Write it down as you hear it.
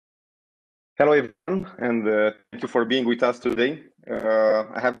Hello, everyone, and thank you for being with us today.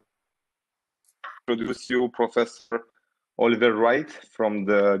 I have introduced you Professor Oliver Wright from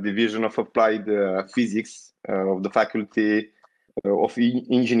the Division of Applied Physics of the Faculty of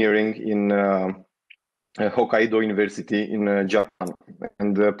Engineering in Hokkaido University in Japan.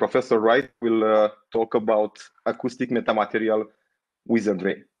 And Professor Wright will talk about acoustic metamaterial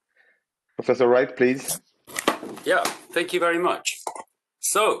wizardry. Professor Wright, please. Yeah, thank you very much.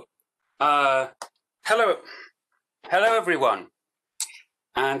 So, hello everyone,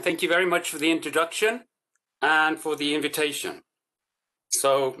 and thank you very much for the introduction and for the invitation.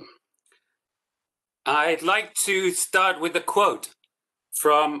 So, I'd like to start with a quote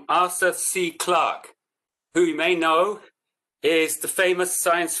from Arthur C. Clarke, who you may know is the famous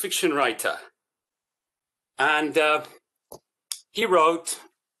science fiction writer. And he wrote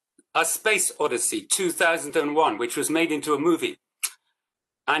A Space Odyssey 2001, which was made into a movie.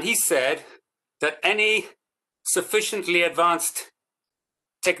 And he said that any sufficiently advanced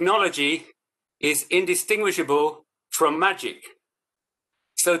technology is indistinguishable from magic.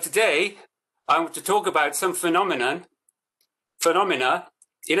 So today, I want to talk about some phenomena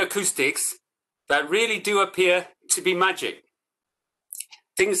in acoustics that really do appear to be magic.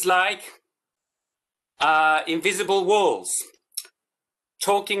 Things like invisible walls,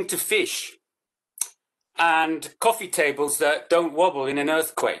 talking to fish, and coffee tables that don't wobble in an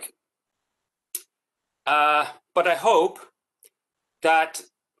earthquake. But I hope that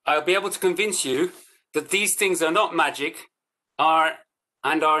I'll be able to convince you that these things are not magic, and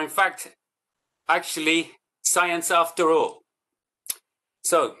are in fact actually science after all.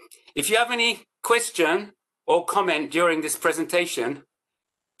 So if you have any question or comment during this presentation,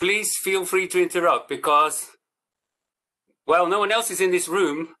 please feel free to interrupt, because, well, no one else is in this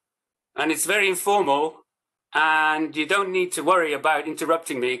room and it's very informal. And you don't need to worry about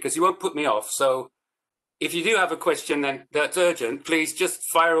interrupting me because you won't put me off. So if you do have a question then that's urgent, please just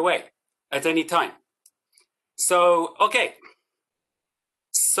fire away at any time. So, okay.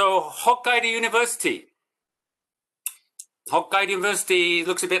 So Hokkaido University. Hokkaido University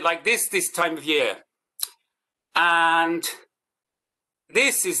looks a bit like this time of year. And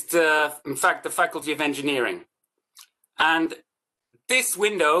this is in fact, the Faculty of Engineering. And this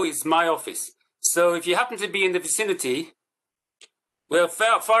window is my office. So if you happen to be in the vicinity, we're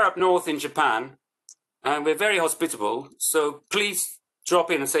far up north in Japan, and we're very hospitable. So please drop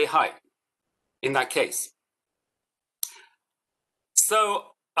in and say hi in that case.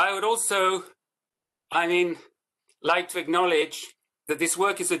 So I would also, like to acknowledge that this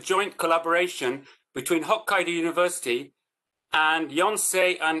work is a joint collaboration between Hokkaido University and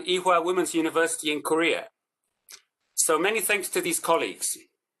Yonsei and Ihwa Women's University in Korea. So many thanks to these colleagues.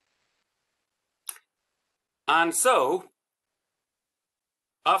 And so,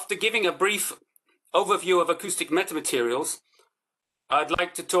 after giving a brief overview of acoustic metamaterials, I'd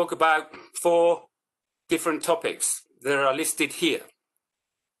like to talk about 4 different topics that are listed here.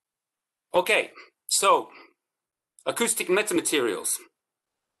 Okay, so, acoustic metamaterials.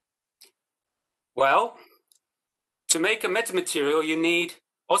 Well, to make a metamaterial, you need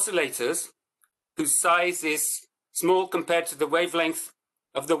oscillators whose size is small compared to the wavelength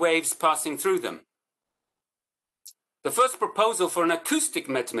of the waves passing through them. The first proposal for an acoustic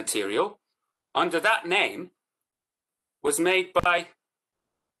metamaterial under that name was made by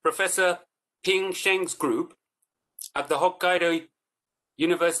Professor Ping Sheng's group at the Hokkaido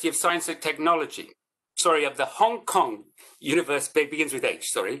University of Science and Technology. Sorry, of the Hong Kong University, it begins with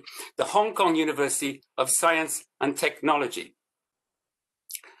H, sorry. The Hong Kong University of Science and Technology.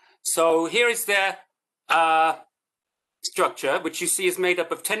 So here is their structure, which you see is made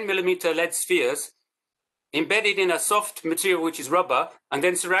up of 10mm lead spheres embedded in a soft material, which is rubber, and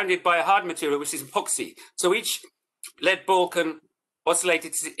then surrounded by a hard material, which is epoxy. So each lead ball can oscillate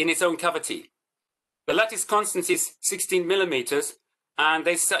in its own cavity. The lattice constant is 16mm, and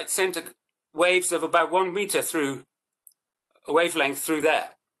they sent waves of about 1 meter through a wavelength through there.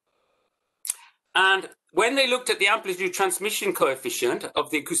 And when they looked at the amplitude transmission coefficient of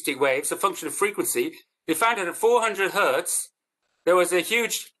the acoustic waves, a function of frequency, they found that at 400 Hertz, there was a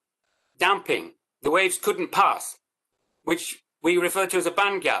huge damping. The waves couldn't pass, which we refer to as a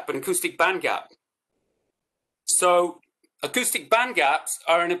band gap, an acoustic band gap. So acoustic band gaps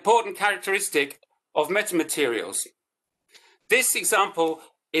are an important characteristic of metamaterials. This example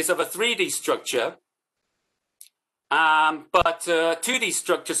is of a 3D structure, but 2D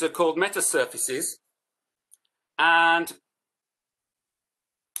structures are called metasurfaces, and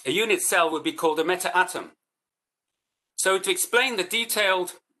a unit cell would be called a meta-atom. So to explain the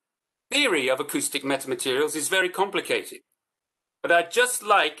detailed theory of acoustic metamaterials is very complicated, but I'd just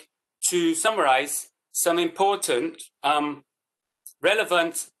like to summarize some important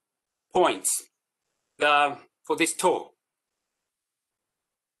relevant points for this talk.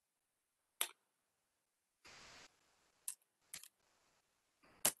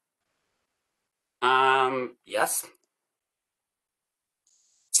 Yes.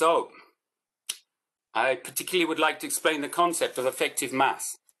 So, I particularly would like to explain the concept of effective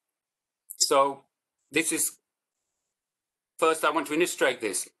mass. So, this is, first I want to illustrate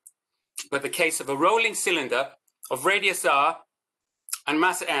this with the case of a rolling cylinder of radius r and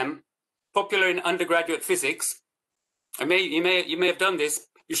mass m, popular in undergraduate physics. You may have done this.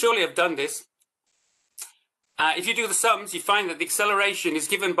 You surely have done this. If you do the sums, you find that the acceleration is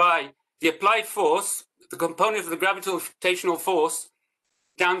given by the applied force, the component of the gravitational force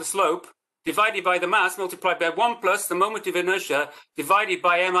down the slope, divided by the mass multiplied by 1 plus the moment of inertia divided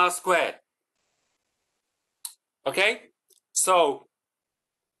by mr squared. Okay? So,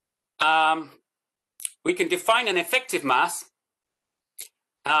 we can define an effective mass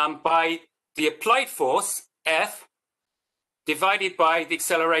by the applied force, F, divided by the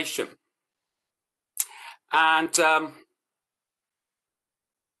acceleration. And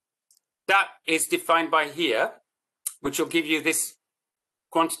that is defined by here, which will give you this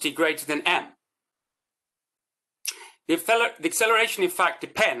quantity greater than m. The acceleration, in fact,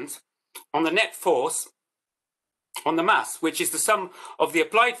 depends on the net force on the mass, which is the sum of the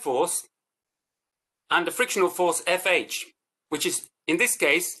applied force and the frictional force Fh, which is, in this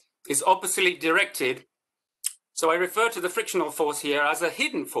case, is oppositely directed. So I refer to the frictional force here as a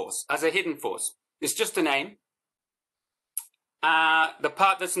hidden force, It's just a name, the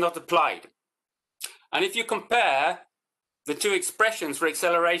part that's not applied. And if you compare the two expressions for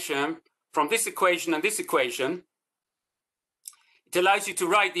acceleration from this equation and this equation, it allows you to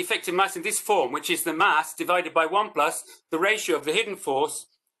write the effective mass in this form, which is the mass divided by 1 plus the ratio of the hidden force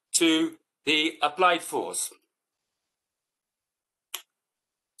to the applied force.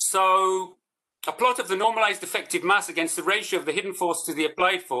 So a plot of the normalized effective mass against the ratio of the hidden force to the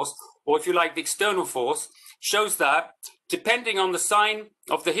applied force, or if you like, the external force, shows that depending on the sign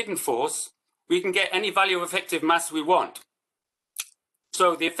of the hidden force, we can get any value of effective mass we want.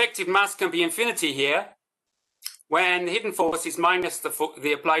 So the effective mass can be infinity here, when the hidden force is minus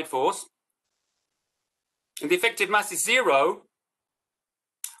the applied force. And the effective mass is 0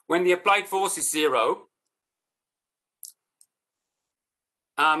 when the applied force is 0.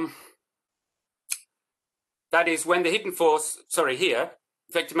 That is when the hidden force, here,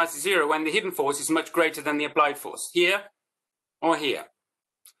 effective mass is 0 when the hidden force is much greater than the applied force, here or here.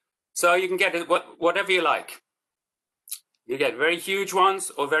 So you can get it whatever you like. You get very huge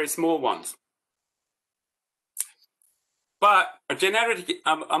ones or very small ones. But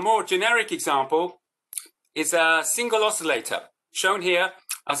a more generic example is a single oscillator, shown here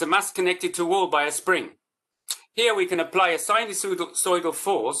as a mass connected to a wall by a spring. Here we can apply a sinusoidal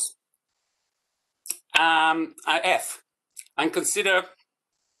force, F, and consider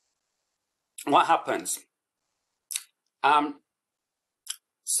what happens.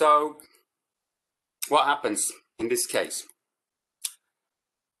 So what happens in this case?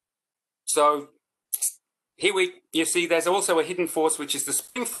 So here you see there's also a hidden force, which is the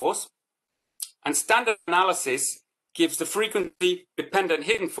spring force, and standard analysis gives the frequency dependent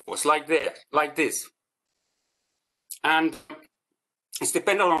hidden force like this. And it's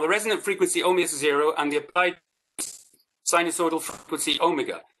dependent on the resonant frequency omega 0 and the applied sinusoidal frequency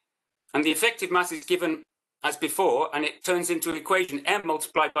omega. And the effective mass is given as before, and it turns into an equation m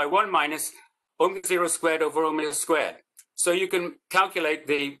multiplied by 1 minus omega 0 squared over omega squared. So you can calculate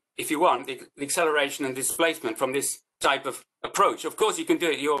if you want, the acceleration and displacement from this type of approach. Of course, you can do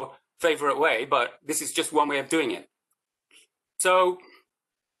it your favorite way, but this is just one way of doing it. So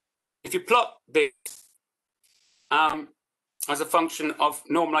if you plot this as a function of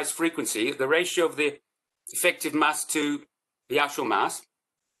normalized frequency, the ratio of the effective mass to the actual mass,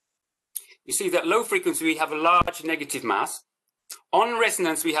 you see that low frequency we have a large negative mass. On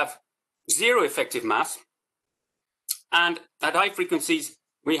resonance we have 0 effective mass, and at high frequencies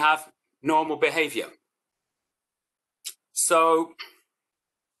we have normal behavior. So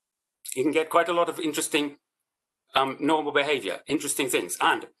you can get quite a lot of interesting normal behavior, interesting things.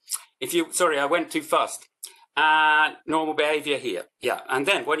 And if you, sorry, I went too fast. Normal behavior here, yeah. And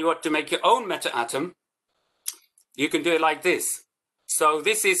then when you want to make your own meta-atom, you can do it like this. So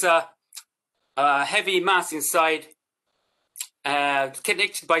this is a heavy mass inside,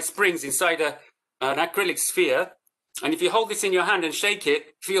 connected by springs inside an acrylic sphere. And if you hold this in your hand and shake it,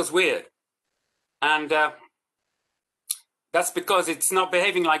 it feels weird. And that's because it's not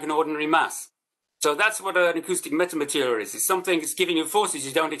behaving like an ordinary mass. So that's what an acoustic metamaterial is. It's something that's giving you forces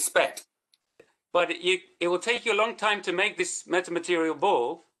you don't expect. But it will take you a long time to make this metamaterial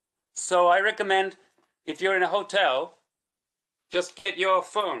ball. So I recommend, if you're in a hotel, just get your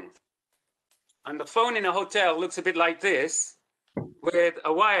phone. And the phone in a hotel looks a bit like this, with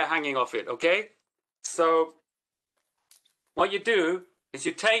a wire hanging off it, okay? So what you do is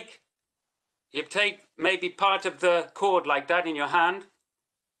you take maybe part of the cord like that in your hand,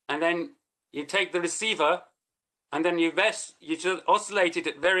 and then you take the receiver, and then you just oscillate it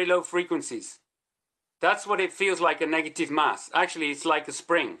at very low frequencies. That's what it feels like, a negative mass. Actually, it's like a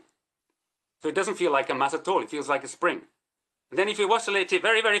spring. So it doesn't feel like a mass at all. It feels like a spring. And then if you oscillate it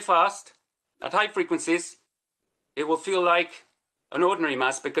very, very fast at high frequencies, it will feel like an ordinary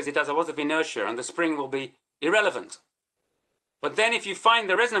mass because it has a lot of inertia and the spring will be irrelevant. But then if you find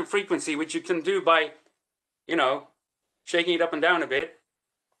the resonant frequency, which you can do by, you know, shaking it up and down a bit,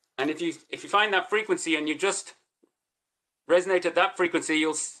 and if you find that frequency and you just resonate at that frequency,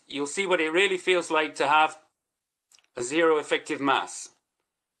 you'll see what it really feels like to have a zero effective mass.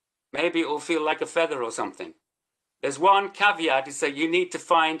 Maybe it will feel like a feather or something. There's one caveat, is that you need to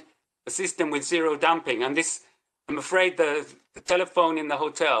find a system with zero damping, and this, I'm afraid the telephone in the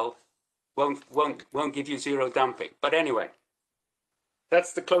hotel won't give you zero damping. But anyway,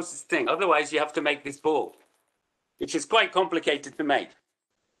 that's the closest thing. Otherwise, you have to make this ball, which is quite complicated to make.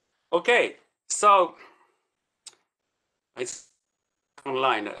 Okay, so it's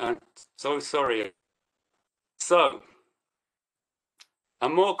online. I'm so sorry. So, a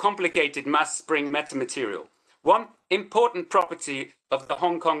more complicated mass spring metamaterial. One important property of the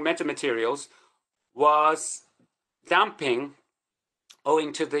Hong Kong metamaterials was damping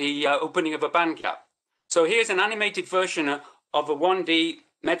owing to the opening of a band gap. So here's an animated version of a 1D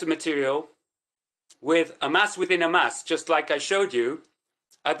metamaterial with a mass within a mass, just like I showed you.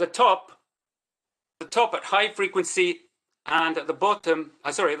 At the top at high frequency and at the bottom,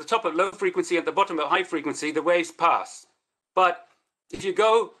 at the top at low frequency and at the bottom at high frequency, the waves pass. But if you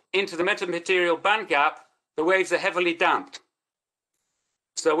go into the metamaterial band gap, the waves are heavily damped.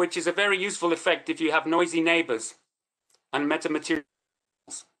 So, which is a very useful effect if you have noisy neighbors and metamaterials.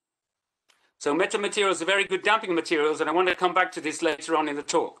 So metamaterials are very good damping materials, and I want to come back to this later on in the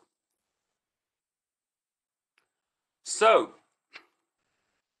talk. So,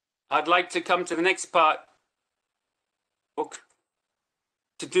 I'd like to come to the next part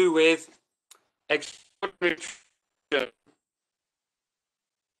to do with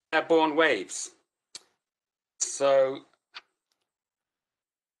airborne waves. So,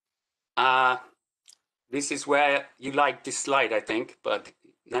 this is where you like this slide, I think, but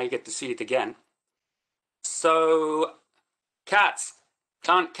now you get to see it again. So, cats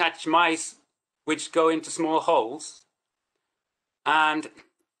can't catch mice which go into small holes, and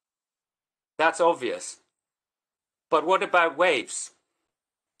that's obvious. But what about waves?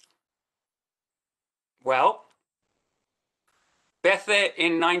 Well, Bethe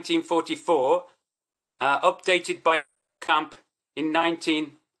in 1944, updated by Camp in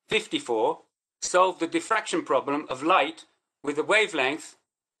 1954, solved the diffraction problem of light with a wavelength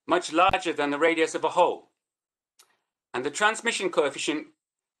much larger than the radius of a hole. And the transmission coefficient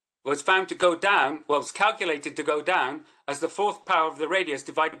was found to go down, was calculated to go down as the fourth power of the radius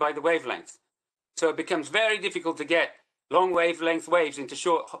divided by the wavelength. So it becomes very difficult to get long wavelength waves into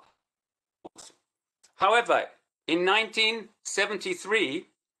short holes. However, in 1973,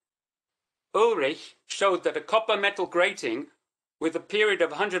 Ulrich showed that a copper metal grating with a period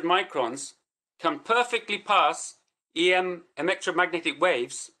of 100 microns can perfectly pass EM electromagnetic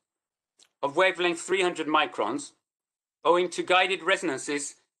waves of wavelength 300 microns, owing to guided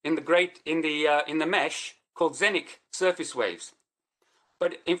resonances in the mesh called xenic surface waves.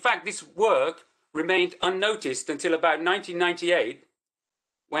 But in fact, this work remained unnoticed until about 1998,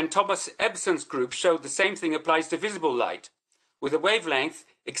 when Thomas Ebson's group showed the same thing applies to visible light, with a wavelength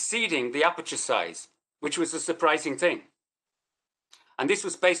exceeding the aperture size, which was a surprising thing. And this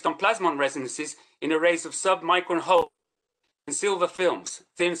was based on plasmon resonances in arrays of sub-micron holes in silver films,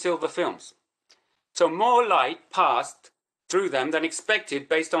 thin silver films. So more light passed through them than expected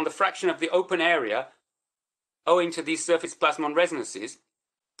based on the fraction of the open area owing to these surface plasmon resonances.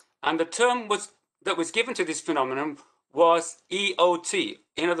 And the term that was given to this phenomenon was EOT,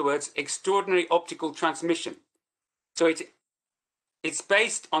 in other words, extraordinary optical transmission. So it's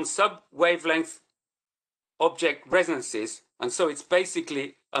based on sub-wavelength object resonances, and so it's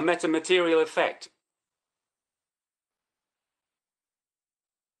basically a metamaterial effect.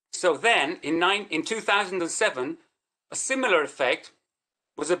 So then, in 2007, a similar effect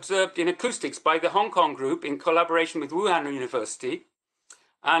was observed in acoustics by the Hong Kong group in collaboration with Wuhan University,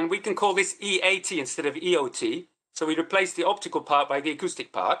 And we can call this EAT instead of EOT. So we replaced the optical part by the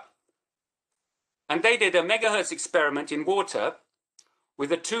acoustic part. And they did a megahertz experiment in water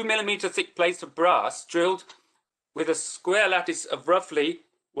with a 2 millimeter thick plate of brass drilled with a square lattice of roughly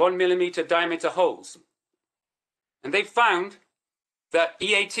 1 millimeter diameter holes. And they found that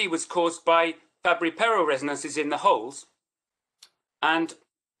EAT was caused by Fabry-Perot resonances in the holes. And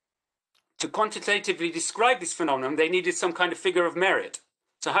to quantitatively describe this phenomenon, they needed some kind of figure of merit.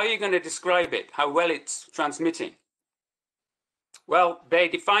 So how are you going to describe it, how well it's transmitting? Well, they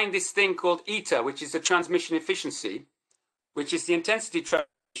defined this thing called eta, which is the transmission efficiency, which is the intensity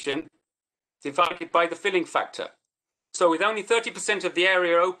transmission divided by the filling factor. So with only 30% of the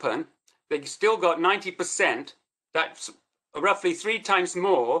area open, they still got 90%. That's roughly 3 times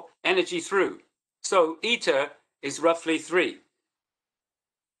more energy through. So eta is roughly 3.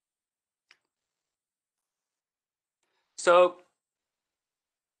 So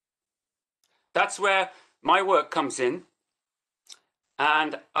that's where my work comes in.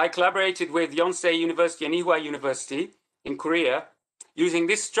 And I collaborated with Yonsei University and Ewha University in Korea using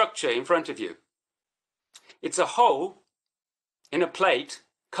this structure in front of you. It's a hole in a plate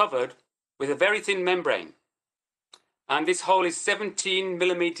covered with a very thin membrane. And this hole is 17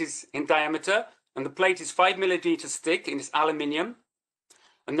 millimeters in diameter, and the plate is 5 millimeters thick, and it's aluminium.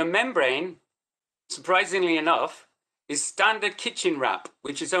 And the membrane, surprisingly enough, is standard kitchen wrap,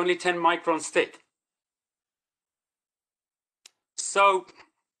 which is only 10 microns thick. So,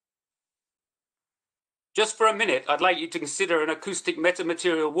 just for a minute, I'd like you to consider an acoustic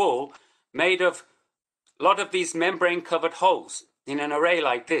metamaterial wall made of a lot of these membrane-covered holes in an array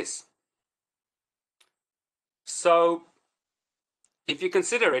like this. So, if you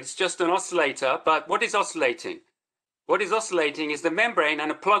consider it, it's just an oscillator, but what is oscillating? What is oscillating is the membrane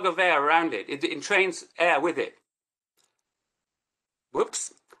and a plug of air around it. It entrains air with it.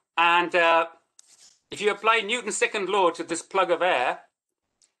 Whoops. And if you apply Newton's second law to this plug of air,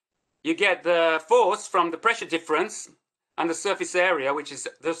 you get the force from the pressure difference and the surface area, which is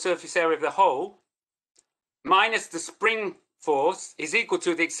the surface area of the hole, minus the spring force is equal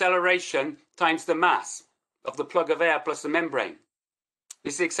to the acceleration times the mass of the plug of air plus the membrane.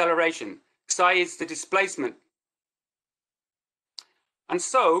 This is the acceleration. Psi is the displacement. And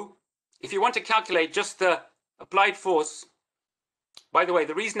so, if you want to calculate just the applied force, by the way,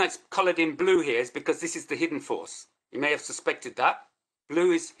 the reason it's colored in blue here is because this is the hidden force. You may have suspected that.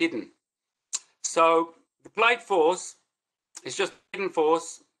 Blue is hidden. So the applied force is just hidden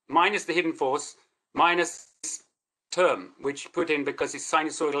force minus the hidden force minus this term, which you put in because it's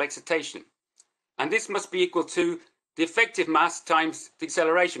sinusoidal excitation. And this must be equal to the effective mass times the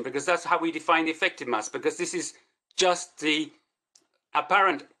acceleration, because that's how we define the effective mass, because this is just the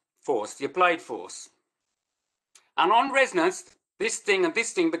apparent force, the applied force. And on resonance, this thing and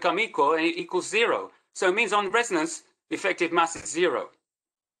this thing become equal, and it equals 0. So it means on resonance, the effective mass is 0,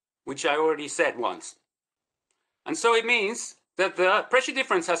 which I already said once. And so it means that the pressure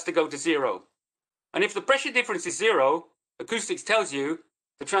difference has to go to 0. And if the pressure difference is 0, acoustics tells you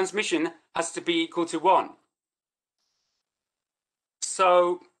the transmission has to be equal to 1.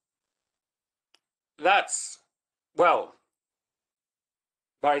 So that's, well,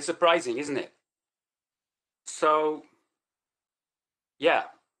 very surprising, isn't it? So, yeah.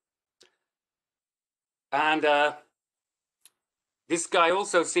 And this guy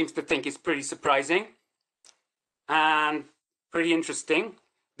also seems to think it's pretty surprising and pretty interesting.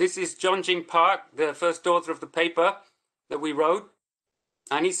 This is John Jing Park, the first author of the paper that we wrote,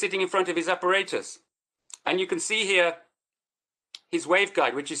 and he's sitting in front of his apparatus. And you can see here his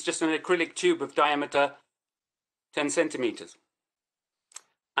waveguide, which is just an acrylic tube of diameter 10 centimeters.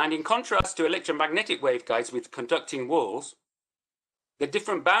 And in contrast to electromagnetic waveguides with conducting walls, the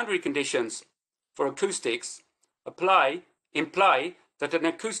different boundary conditions for acoustics imply that an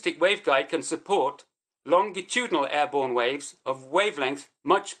acoustic waveguide can support longitudinal airborne waves of wavelength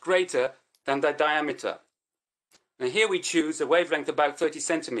much greater than their diameter. And here we choose a wavelength about 30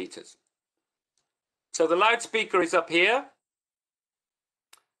 centimeters. So the loudspeaker is up here,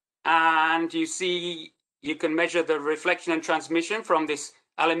 and you see you can measure the reflection and transmission from this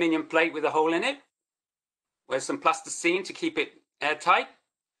aluminium plate with a hole in it, with some plasticine to keep it airtight.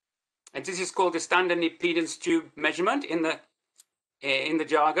 And this is called the standard impedance tube measurement in the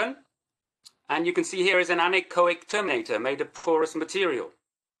jargon. And you can see here is an anechoic terminator made of porous material.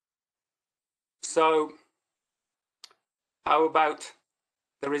 So how about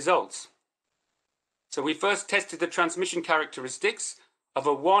the results? So we first tested the transmission characteristics of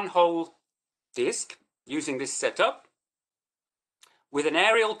a one-hole disc using this setup with an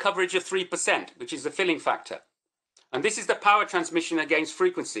aerial coverage of 3%, which is the filling factor. And this is the power transmission against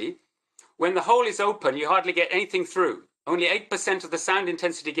frequency. When the hole is open, you hardly get anything through. Only 8% of the sound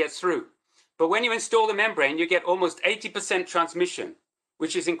intensity gets through. But when you install the membrane, you get almost 80% transmission,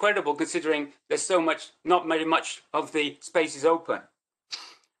 which is incredible considering there's so much, not very much of the space is open.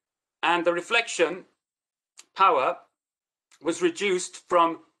 And the reflection power was reduced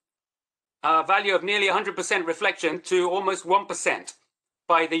from a value of nearly 100% reflection to almost 1%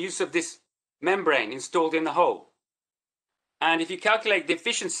 by the use of this membrane installed in the hole. And if you calculate the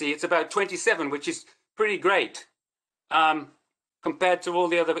efficiency, it's about 27, which is pretty great compared to all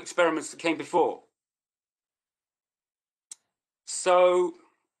the other experiments that came before. So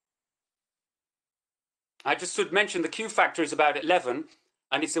I just should mention the Q factor is about 11,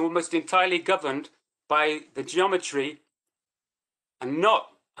 and it's almost entirely governed by the geometry and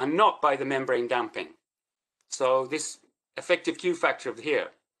not by the membrane damping. So this effective Q factor of here.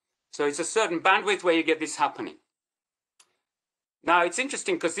 So it's a certain bandwidth where you get this happening. Now it's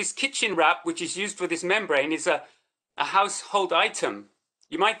interesting because this kitchen wrap, which is used for this membrane, is a household item.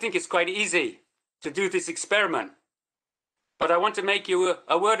 You might think it's quite easy to do this experiment, but I want to make you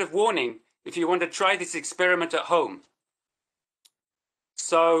a word of warning if you want to try this experiment at home.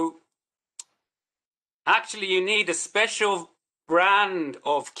 So actually you need a special brand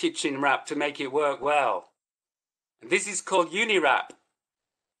of kitchen wrap to make it work well. This is called Uniwrap.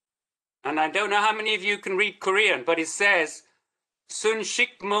 And I don't know how many of you can read Korean, but it says Sun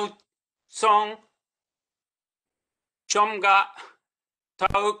Shikmul Song Chomga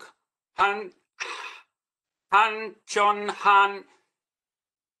Tauk Han Chon Han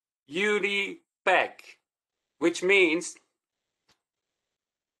Yuri Bek, which means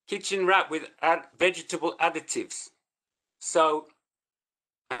kitchen wrap with vegetable additives. So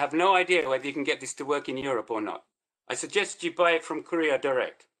I have no idea whether you can get this to work in Europe or not. I suggest you buy it from Korea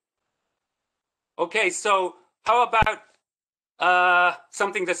direct. Okay, so how about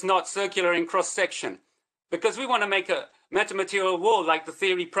something that's not circular in cross-section? Because we want to make a metamaterial wall like the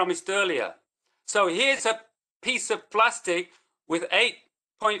theory promised earlier. So here's a piece of plastic with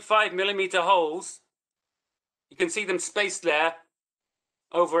 8.5 millimeter holes. You can see them spaced there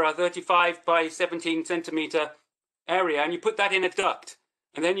over a 35 by 17 centimeter area, and you put that in a duct.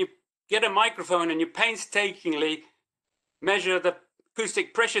 And then you get a microphone and you painstakingly measure the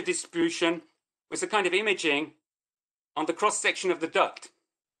acoustic pressure distribution with a kind of imaging on the cross-section of the duct.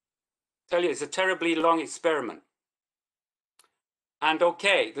 I tell you, it's a terribly long experiment. And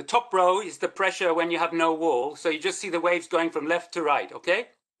okay, the top row is the pressure when you have no wall. So you just see the waves going from left to right, okay?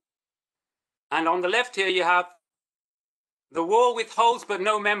 And on the left here, you have the wall with holes but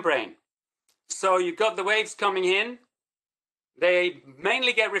no membrane. So you've got the waves coming in. They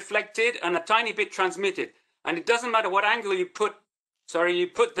mainly get reflected and a tiny bit transmitted. And it doesn't matter what angle you put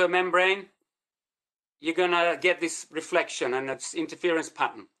the membrane, you're going to get this reflection and its interference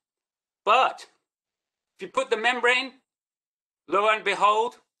pattern. But if you put the membrane, lo and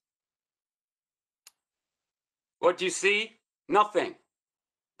behold, what do you see? Nothing.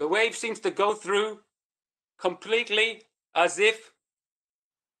 The wave seems to go through completely as if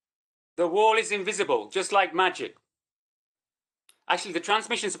the wall is invisible, just like magic. Actually, the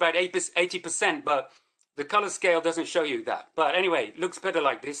transmission is about 80%, but the color scale doesn't show you that. But anyway, it looks better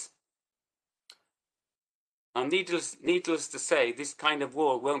like this. And needless to say, this kind of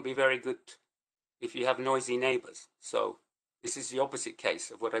wall won't be very good if you have noisy neighbors. So this is the opposite case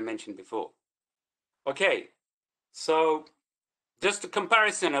of what I mentioned before. Okay, so just a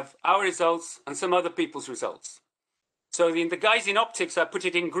comparison of our results and some other people's results. So the guys in optics, I put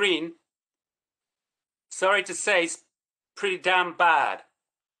it in green. Sorry to say, it's pretty damn bad.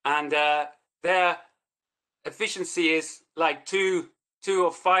 And their efficiency is like 2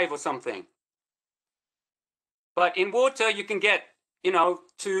 or 5 or something. But in water, you can get,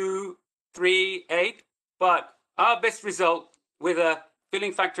 2, 3, 8. But our best result with a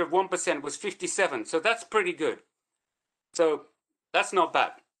filling factor of 1% was 57. So that's pretty good. So that's not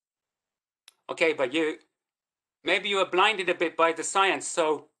bad. Okay, but maybe you were blinded a bit by the science.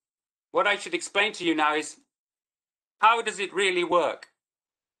 So what I should explain to you now is, how does it really work?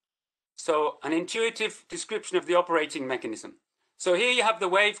 So an intuitive description of the operating mechanism. So here you have the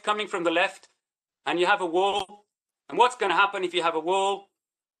wave coming from the left, and you have a wall. And what's going to happen if you have a wall?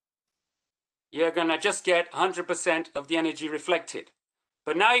 You're going to just get 100% of the energy reflected.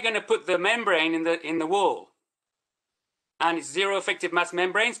 But now you're going to put the membrane in the wall. And it's zero effective mass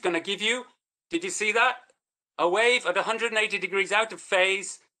membrane. It's going to give you, did you see that? A wave at 180 degrees out of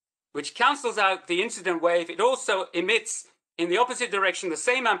phase, which cancels out the incident wave. It also emits in the opposite direction the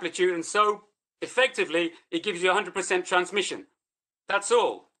same amplitude, and so effectively it gives you 100% transmission. That's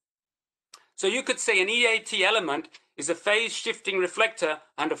all. So you could say an EAT element is a phase shifting reflector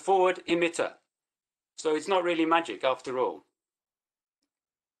and a forward emitter. So it's not really magic after all.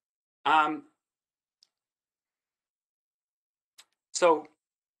 So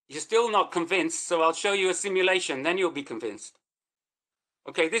you're still not convinced, so I'll show you a simulation, then you'll be convinced.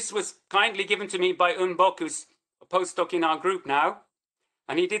 Okay, this was kindly given to me by Un Bok, who's a postdoc in our group now,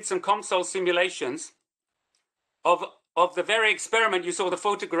 and he did some COMSOL simulations of the very experiment you saw the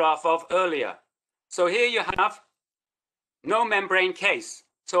photograph of earlier. So here you have no membrane case.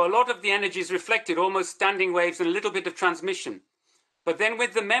 So a lot of the energy is reflected, almost standing waves and a little bit of transmission. But then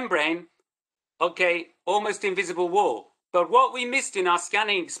with the membrane, okay, almost invisible wall. But what we missed in our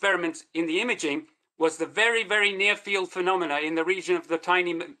scanning experiments in the imaging was the very, very near field phenomena in the region of the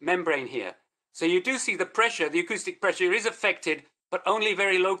tiny membrane here. So you do see the pressure, the acoustic pressure is affected, but only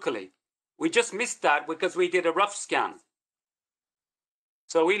very locally. We just missed that because we did a rough scan.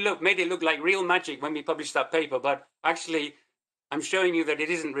 So we made it look like real magic when we published that paper, but actually I'm showing you that it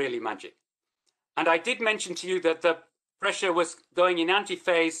isn't really magic. And I did mention to you that the pressure was going in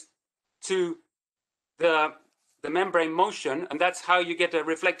antiphase to the membrane motion, and that's how you get a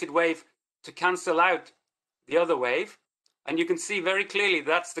reflected wave to cancel out the other wave. And you can see very clearly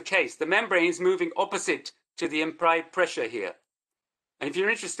that's the case. The membrane is moving opposite to the implied pressure here. And if you're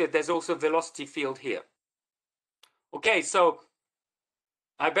interested, there's also a velocity field here. Okay, so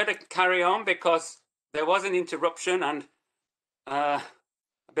I better carry on because there was an interruption and I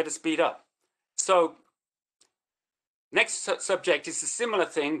better speed up. So next subject is a similar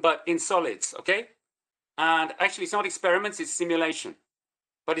thing, but in solids, okay? And actually it's not experiments, it's simulation.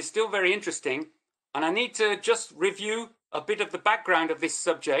 But it's still very interesting. And I need to just review a bit of the background of this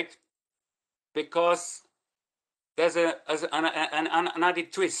subject because there's an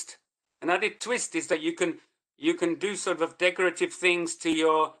added twist. An added twist is that you can do sort of decorative things to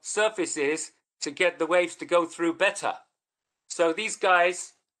your surfaces to get the waves to go through better. So these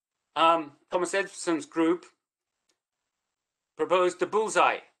guys, Thomas Edison's group, proposed the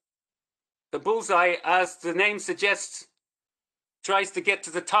bullseye. The bullseye, as the name suggests, tries to get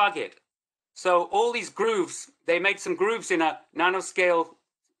to the target. So all these grooves, they made some grooves in a nanoscale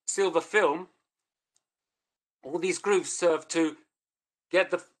silver film. All these grooves serve to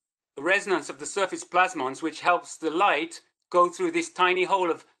get the resonance of the surface plasmons, which helps the light go through this tiny hole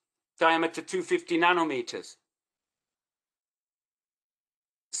of diameter 250 nanometers.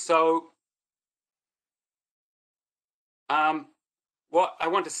 So what I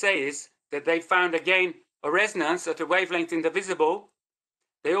want to say is that they found again a resonance at a wavelength in the visible.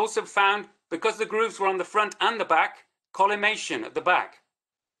 They also found, because the grooves were on the front and the back, collimation at the back.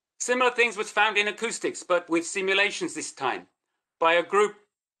 Similar things was found in acoustics, but with simulations this time, by a group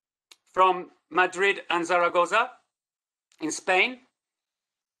from Madrid and Zaragoza in Spain.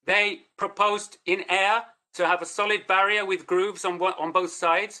 They proposed in air to have a solid barrier with grooves on both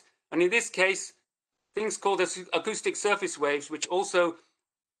sides. And in this case, things called acoustic surface waves, which also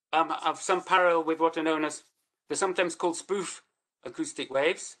have some parallel with what are known as, they're sometimes called spoof acoustic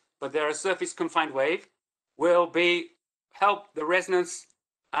waves, but they're a surface confined wave, will help the resonance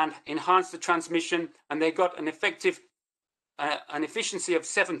and enhance the transmission. And they got an efficiency of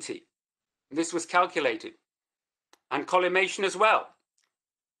 70. This was calculated. And collimation as well.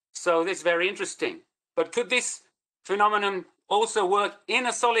 So this is very interesting. But could this phenomenon also work in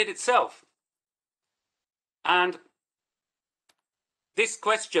a solid itself? And this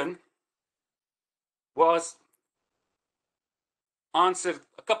question was answered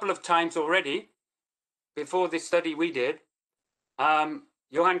a couple of times already before this study we did.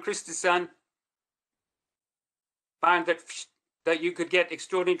 Johan Christensen found that you could get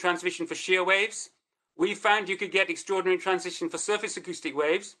extraordinary transmission for shear waves. We found you could get extraordinary transition for surface acoustic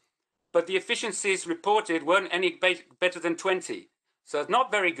waves, but the efficiencies reported weren't any better than 20. So it's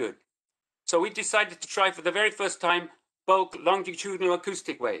not very good. So we decided to try for the very first time bulk longitudinal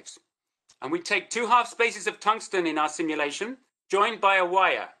acoustic waves. And we take 2 half spaces of tungsten in our simulation, joined by a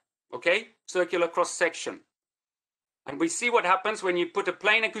wire, okay? Circular cross section. And we see what happens when you put a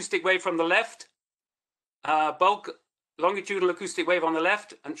plain acoustic wave from the left, bulk longitudinal acoustic wave on the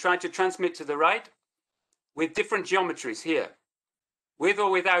left, and try to transmit to the right with different geometries here, with or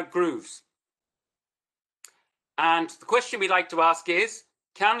without grooves. And the question we like to ask is,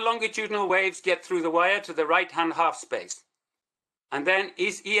 can longitudinal waves get through the wire to the right-hand half space? And then,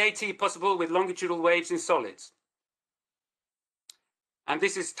 is EAT possible with longitudinal waves in solids? And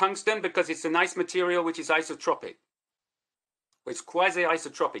this is tungsten because it's a nice material which is isotropic. It's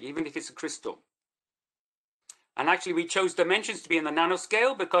quasi-isotropic, even if it's a crystal. And actually, we chose dimensions to be in the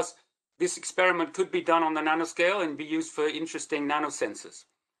nanoscale because this experiment could be done on the nanoscale and be used for interesting nanosensors.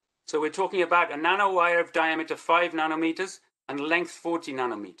 So we're talking about a nanowire of diameter 5 nanometers and length 40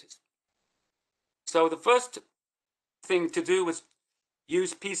 nanometers. So the first thing to do was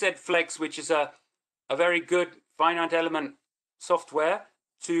use PZ Flex, which is a very good finite element software,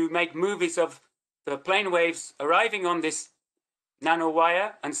 to make movies of the plane waves arriving on this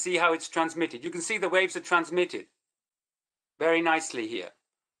nanowire and see how it's transmitted. You can see the waves are transmitted very nicely here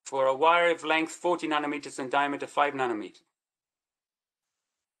for a wire of length 40 nanometers and diameter 5 nanometers.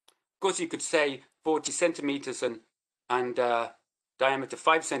 Of course, you could say 40 centimeters and diameter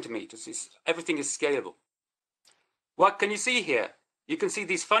 5 centimeters. Everything is scalable. What can you see here? You can see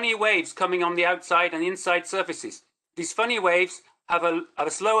these funny waves coming on the outside and inside surfaces. These funny waves have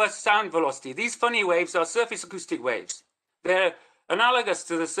a slower sound velocity. These funny waves are surface acoustic waves. They're analogous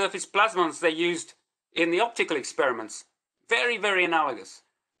to the surface plasmons they used in the optical experiments. Very, very analogous.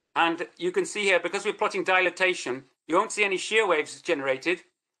 And you can see here, because we're plotting dilatation, you won't see any shear waves generated,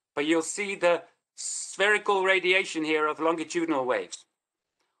 but you'll see the spherical radiation here of longitudinal waves.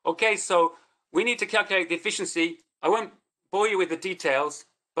 Okay, so we need to calculate the efficiency. I won't bore you with the details,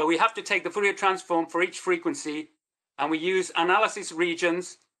 but we have to take the Fourier transform for each frequency, and we use analysis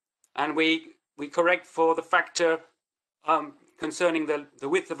regions, and we correct for the factor concerning the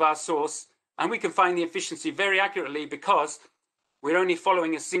width of our source, and we can find the efficiency very accurately because we're only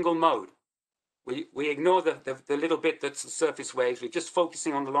following a single mode. We ignore the little bit that's the surface waves. We're just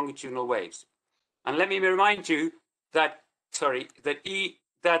focusing on the longitudinal waves. And let me remind you that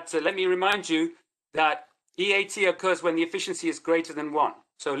EAT occurs when the efficiency is greater than 1.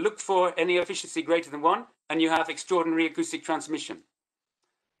 So look for any efficiency greater than 1, and you have extraordinary acoustic transmission.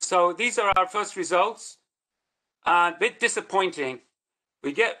 So these are our first results. A bit disappointing.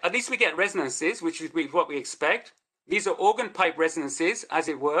 At least we get resonances, which is what we expect. These are organ pipe resonances, as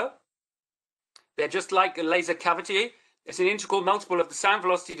it were. They're just like a laser cavity. It's an integral multiple of the sound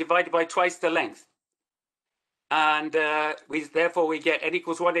velocity divided by twice the length. And therefore we get n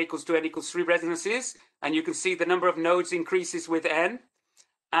equals 1, n equals 2, n equals 3 resonances. And you can see the number of nodes increases with n.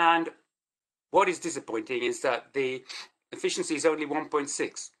 And what is disappointing is that the efficiency is only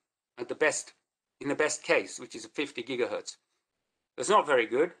 1.6 at the best, in the best case, which is 50 gigahertz. That's not very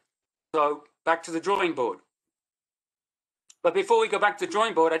good. So back to the drawing board. But before we go back to the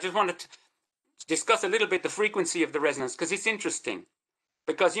drawing board, I just wanted to discuss a little bit the frequency of the resonance, because it's interesting.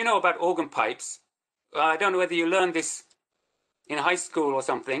 Because you know about organ pipes. I don't know whether you learned this in high school or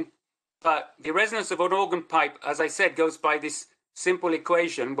something, but the resonance of an organ pipe, as I said, goes by this simple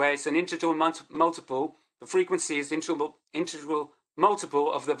equation where it's an integral multiple. The frequency is integral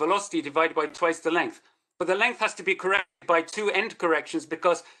multiple of the velocity divided by twice the length. But the length has to be corrected by 2 end corrections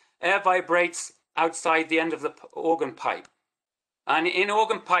because air vibrates outside the end of the organ pipe. And in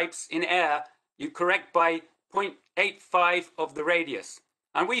organ pipes, in air, you correct by 0.85 of the radius.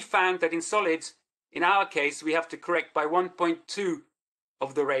 And we found that in solids, in our case, we have to correct by 1.2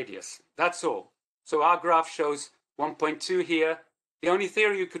 of the radius. That's all. So our graph shows 1.2 here. The only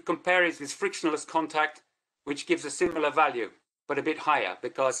theory you could compare is with frictionless contact, which gives a similar value, but a bit higher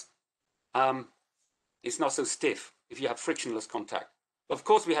because it's not so stiff if you have frictionless contact. Of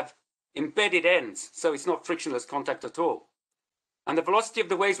course, we have embedded ends, so it's not frictionless contact at all. And the velocity of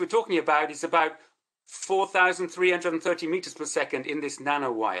the waves we're talking about is about 4,330 meters per second in this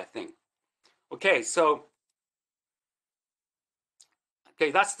nanowire thing. Okay,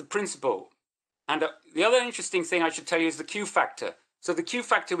 that's the principle. And the other interesting thing I should tell you is the Q factor. So the Q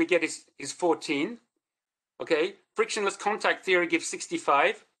factor we get is 14. Okay, frictionless contact theory gives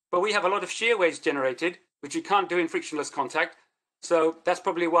 65, but we have a lot of shear waves generated, which you can't do in frictionless contact. So that's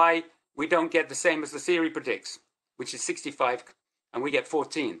probably why we don't get the same as the theory predicts, which is 65, and we get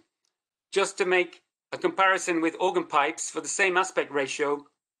 14. Just to make a comparison with organ pipes for the same aspect ratio,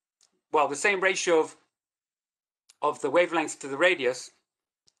 well, the same ratio of the wavelengths to the radius,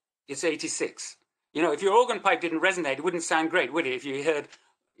 it's 86. You know, if your organ pipe didn't resonate, it wouldn't sound great, would it? If you heard,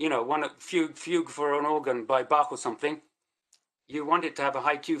 you know, one fugue for an organ by Bach or something, you want it to have a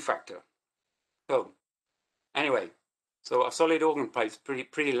high Q factor. So, anyway, so a solid organ pipe's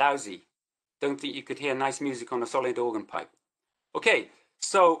pretty lousy. Don't think you could hear nice music on a solid organ pipe. Okay,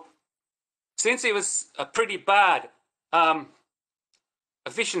 so since it was a pretty bad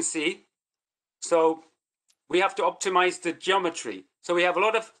efficiency, so we have to optimize the geometry. So we have a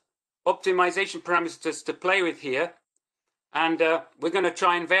lot of optimization parameters to play with here, and we're going to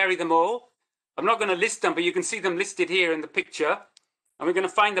try and vary them all. I'm not going to list them, but you can see them listed here in the picture, and we're going to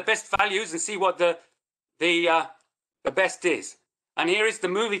find the best values and see what the best is. And here is the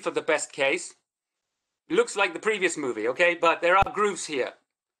movie for the best case. It looks like the previous movie, okay, but there are grooves here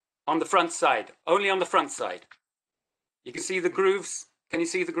on the front side, only on the front side. You can see the grooves Can you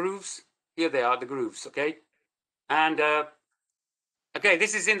see the grooves? Here they are, the grooves, okay? And, okay,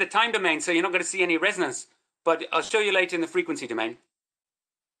 this is in the time domain, so you're not going to see any resonance, but I'll show you later in the frequency domain.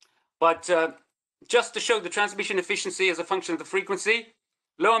 But just to show the transmission efficiency as a function of the frequency,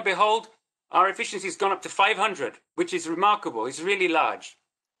 lo and behold, our efficiency has gone up to 500, which is remarkable. It's really large.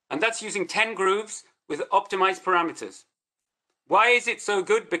 And that's using 10 grooves with optimized parameters. Why is it so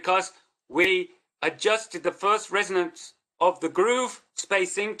good? Because we adjusted the first resonance of the groove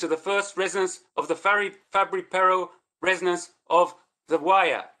spacing to the first resonance of the Fabry-Perot resonance of the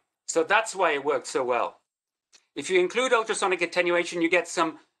wire. So that's why it works so well. If you include ultrasonic attenuation, you get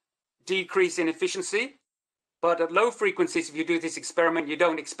some decrease in efficiency. But at low frequencies, if you do this experiment, you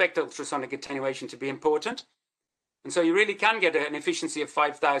don't expect ultrasonic attenuation to be important. And so you really can get an efficiency of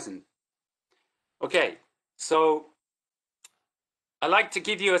 5,000. Okay, so I like to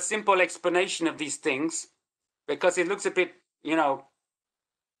give you a simple explanation of these things because it looks a bit, you know,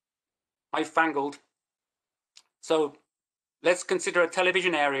 high-fangled. So let's consider a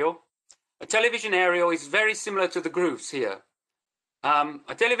television aerial. A television aerial is very similar to the grooves here.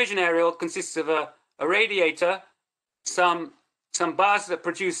 A television aerial consists of a radiator, some bars that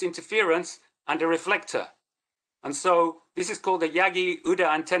produce interference, and a reflector. And so this is called a Yagi-Uda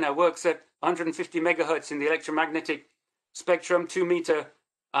antenna, works at 150 megahertz in the electromagnetic spectrum, 2-meter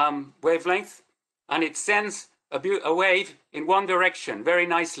wavelength, and it sends a wave in one direction very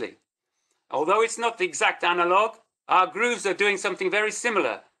nicely. Although it's not the exact analog, our grooves are doing something very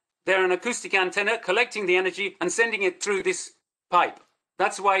similar. They're an acoustic antenna collecting the energy and sending it through this pipe.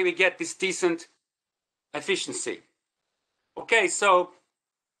 That's why we get this decent efficiency. Okay, so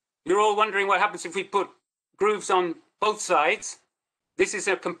you're all wondering what happens if we put grooves on both sides. This is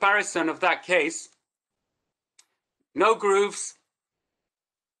a comparison of that case. No grooves,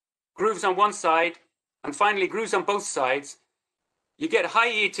 grooves on one side, and finally grooves on both sides. You get high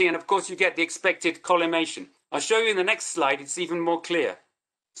ET, and of course you get the expected collimation. I'll show you in the next slide, it's even more clear.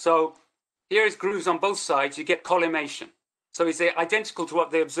 So here is grooves on both sides, you get collimation. So it's identical to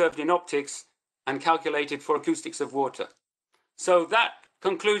what they observed in optics and calculated for acoustics of water. So that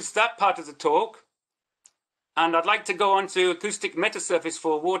concludes that part of the talk. And I'd like to go on to acoustic metasurface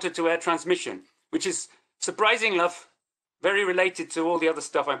for water-to-air transmission, which is, surprising enough, very related to all the other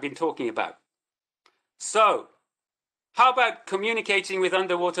stuff I've been talking about. So, how about communicating with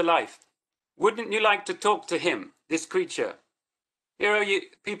underwater life? Wouldn't you like to talk to him, this creature? Here are you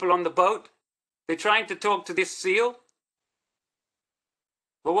people on the boat. They're trying to talk to this seal.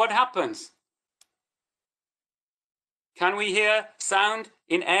 But what happens? Can we hear sound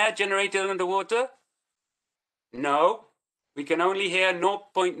in air generated underwater? No, we can only hear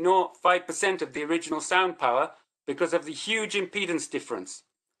 0.05% of the original sound power because of the huge impedance difference.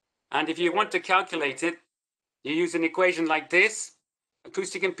 And if you want to calculate it, you use an equation like this: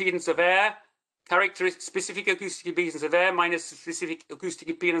 acoustic impedance of air, specific acoustic impedance of air minus specific acoustic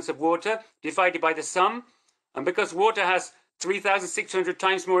impedance of water, divided by the sum. And because water has 3,600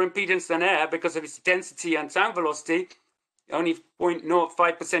 times more impedance than air because of its density and sound velocity, only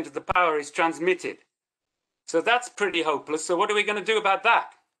 0.05% of the power is transmitted. So that's pretty hopeless. So what are we going to do about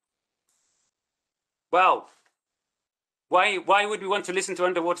that? Well, why would we want to listen to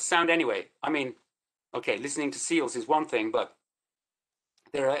underwater sound anyway? I mean, okay, listening to seals is one thing, but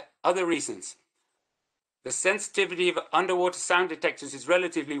there are other reasons. The sensitivity of underwater sound detectors is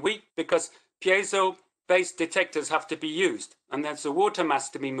relatively weak because piezo-based detectors have to be used, and there's a water mass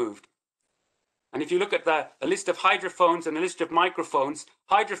to be moved. And if you look at a list of hydrophones and a list of microphones,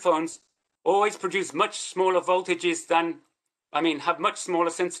 hydrophones always produce much smaller voltages than, have much smaller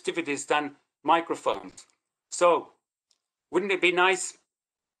sensitivities than microphones. So, wouldn't it be nice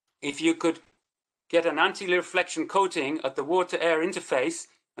if you could get an anti-reflection coating at the water-air interface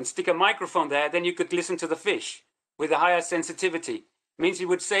and stick a microphone there, then you could listen to the fish with a higher sensitivity. It means you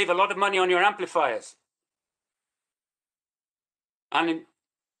would save a lot of money on your amplifiers. And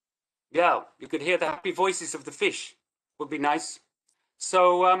yeah, you could hear the happy voices of the fish. Would be nice.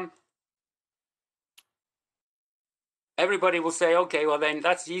 So everybody will say, okay, well then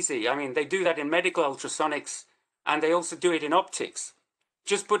that's easy. They do that in medical ultrasonics, and they also do it in optics.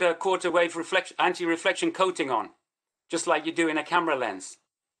 Just put a quarter-wave anti-reflection coating on, just like you do in a camera lens,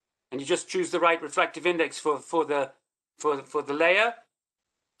 and you just choose the right refractive index for the layer,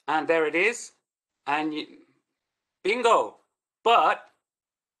 and there it is, and bingo. But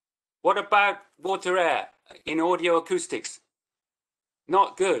what about water-air in audio acoustics?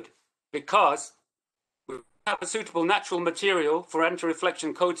 Not good, because we have a suitable natural material for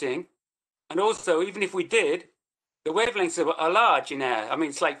anti-reflection coating, and also, even if we did, the wavelengths are large in air.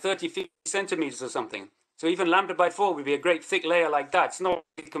 It's like 30, 50 centimeters or something. So even lambda by 4 would be a great thick layer like that. It's not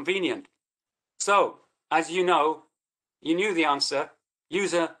convenient. So, as you know, you knew the answer,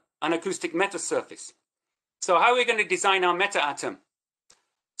 use an acoustic metasurface. So how are we going to design our meta atom?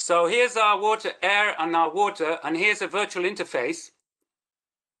 So here's our water, air and our water, and here's a virtual interface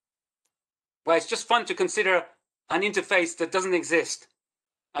where it's just fun to consider an interface that doesn't exist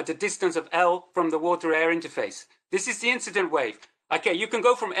at a distance of L from the water-air interface. This is the incident wave. Okay, you can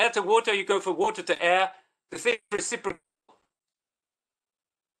go from air to water, you go from water to air. The thing is reciprocal.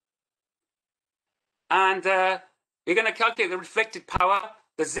 And we're going to calculate the reflected power.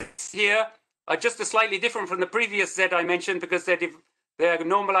 The Z's here are just slightly different from the previous Z I mentioned because they're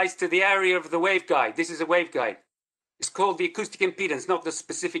normalized to the area of the waveguide. This is a waveguide. It's called the acoustic impedance, not the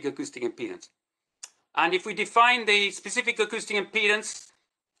specific acoustic impedance. And if we define the specific acoustic impedance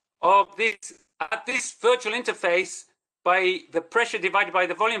of this at this virtual interface by the pressure divided by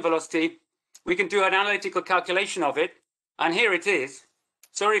the volume velocity, we can do an analytical calculation of it. And here it is.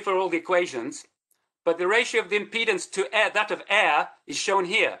 Sorry for all the equations, but the ratio of the impedance to air, that of air, is shown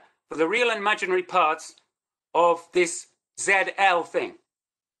here for the real and imaginary parts of this ZL thing.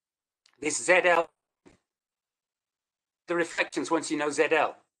 This ZL, the reflections once you know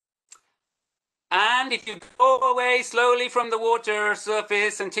ZL. And if you go away slowly from the water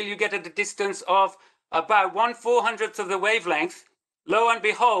surface until you get at a distance of about 1/400th of the wavelength, lo and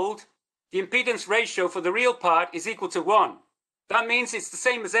behold, the impedance ratio for the real part is equal to 1. That means it's the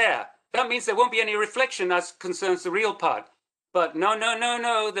same as air. That means there won't be any reflection as concerns the real part. But no,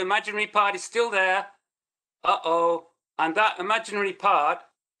 the imaginary part is still there. Uh-oh. And that imaginary part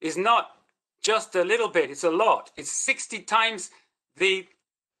is not just a little bit, it's a lot. It's 60 times the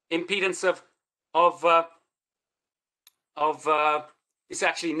impedance it's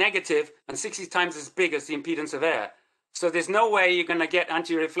actually negative and 60 times as big as the impedance of air. So there's no way you're going to get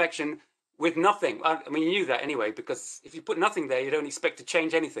anti-reflection with nothing. I mean, you knew that anyway, because if you put nothing there, you don't expect to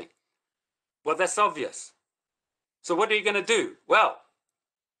change anything. Well, that's obvious. So what are you going to do? Well,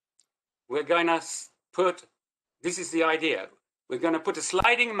 we're going to put, this is the idea. We're going to put a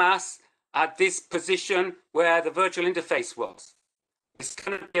sliding mass at this position where the virtual interface was. It's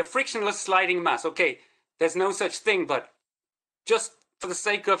going to be a frictionless sliding mass. Okay, there's no such thing, but just for the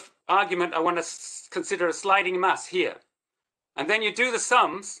sake of argument, I want to consider a sliding mass here. And then you do the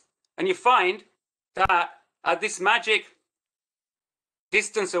sums, and you find that at this magic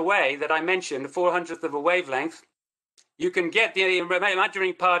distance away that I mentioned, 400th of a wavelength, you can get the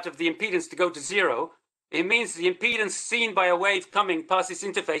imaginary part of the impedance to go to 0. It means the impedance seen by a wave coming past this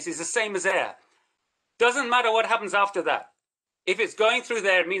interface is the same as air. Doesn't matter what happens after that. If it's going through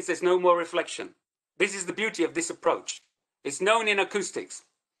there, it means there's no more reflection. This is the beauty of this approach. It's known in acoustics,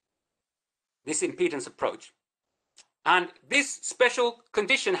 this impedance approach. And this special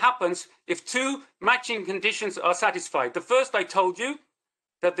condition happens if two matching conditions are satisfied. The first, I told you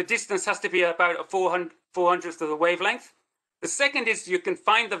that the distance has to be about a 400th of the wavelength. The second is you can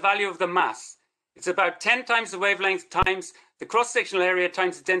find the value of the mass. It's about 10 times the wavelength times the cross-sectional area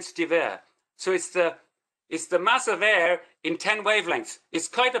times the density of air. So it's the mass of air in 10 wavelengths. It's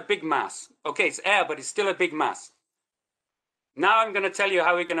quite a big mass. Okay, it's air, but it's still a big mass. Now I'm going to tell you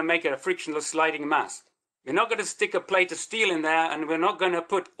how we're going to make it a frictionless sliding mass. We're not going to stick a plate of steel in there, and we're not going to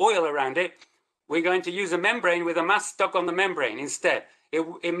put oil around it. We're going to use a membrane with a mass stuck on the membrane instead.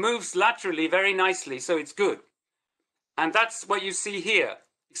 It moves laterally very nicely, so it's good. And that's what you see here,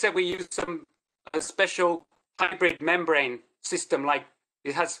 except we use a special hybrid membrane system, like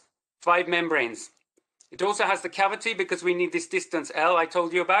it has 5 membranes. It also has the cavity because we need this distance L I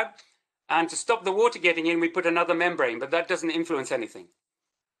told you about. And to stop the water getting in, we put another membrane, but that doesn't influence anything.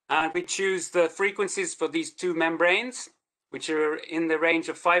 And we choose the frequencies for these 2 membranes, which are in the range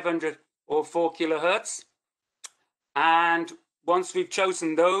of 500 or 4 kilohertz. And once we've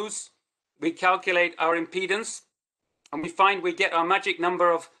chosen those, we calculate our impedance, and we find we get our magic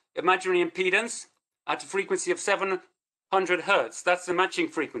number of imaginary impedance at a frequency of 700 hertz. That's the matching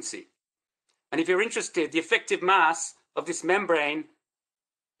frequency. And if you're interested, the effective mass of this membrane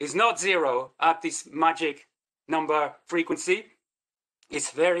is not 0 at this magic number frequency.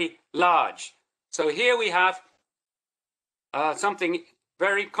 It's very large. So here we have something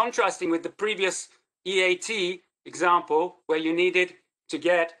very contrasting with the previous EAT example, where you needed to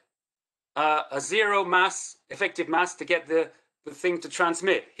get a 0 mass, effective mass, to get the thing to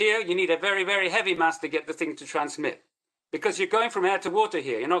transmit. Here you need a very, very heavy mass to get the thing to transmit, because you're going from air to water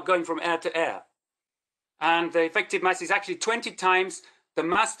here. You're not going from air to air. And the effective mass is actually 20 times the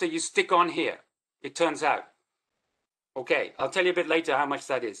mass that you stick on here, it turns out. Okay, I'll tell you a bit later how much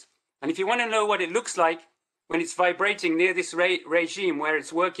that is. And if you want to know what it looks like when it's vibrating near this regime where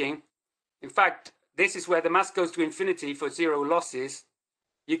it's working, in fact, this is where the mass goes to infinity for zero losses,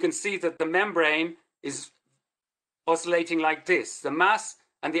 you can see that the membrane is oscillating like this. The mass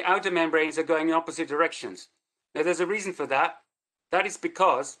and the outer membranes are going in opposite directions. Now there's a reason for that. That is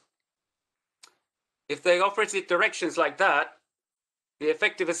because if they opposite directions like that, the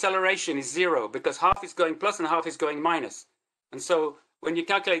effective acceleration is zero, because half is going plus and half is going minus. And so when you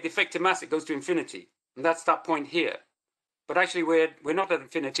calculate the effective mass, it goes to infinity. And that's that point here. But actually we're not at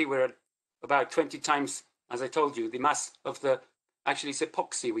infinity, we're at about 20 times, as I told you, the mass of the, actually it's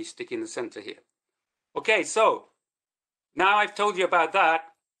epoxy we stick in the center here. Okay, so now I've told you about that.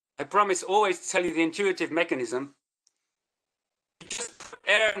 I promise always to tell you the intuitive mechanism. You just put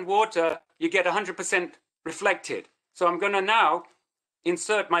air and water, you get 100% reflected. So I'm going to now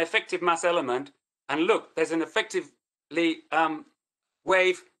insert my effective mass element, and look, there's an effectively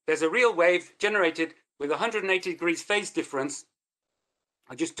wave, there's a real wave generated with 180 degrees phase difference.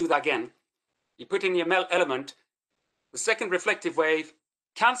 I'll just do that again. You put in your element, the second reflective wave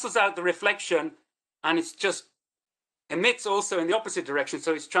cancels out the reflection, and it's just emits also in the opposite direction,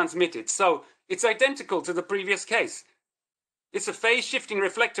 so it's transmitted. So it's identical to the previous case. It's a phase shifting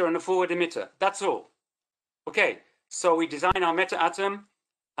reflector and a forward emitter. That's all. Okay, so we design our meta atom.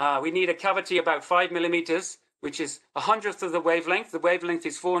 We need a cavity about 5 millimeters, which is 1/100th of the wavelength. The wavelength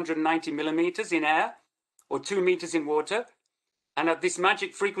is 490 millimeters in air, or 2 meters in water. And at this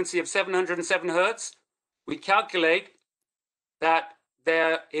magic frequency of 707 hertz, we calculate that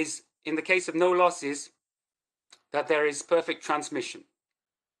there is, in the case of no losses, that there is perfect transmission.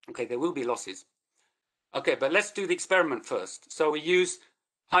 Okay, there will be losses. Okay, but let's do the experiment first. So we use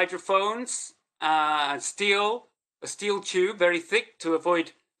hydrophones, a steel tube, very thick, to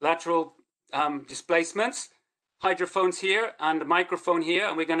avoid lateral displacements. Hydrophones here and a microphone here,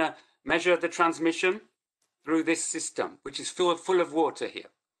 and we're going to measure the transmission through this system, which is full of water here.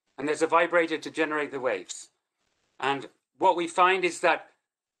 And there's a vibrator to generate the waves. And what we find is that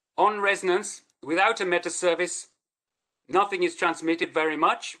on resonance, without a meta surface, nothing is transmitted very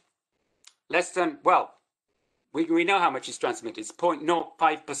much. Less than, well, we know how much is transmitted. It's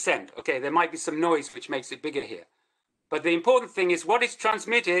 0.05%. Okay, there might be some noise which makes it bigger here. But the important thing is what is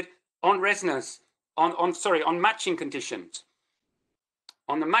transmitted on resonance, on matching conditions.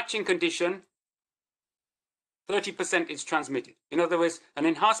 On the matching condition, 30% is transmitted. In other words, an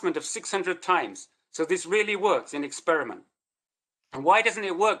enhancement of 600 times. So this really works in experiment. And why doesn't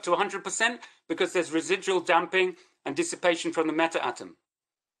it work to 100%? Because there's residual damping and dissipation from the meta atom.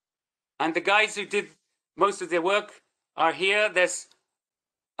 And the guys who did most of their work are here. There's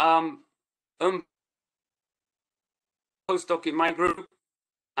postdoc in my group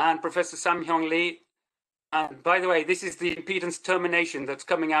and Professor Sam-Hyung Lee. And by the way, this is the impedance termination that's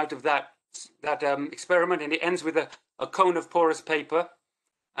coming out of that experiment, and it ends with a cone of porous paper.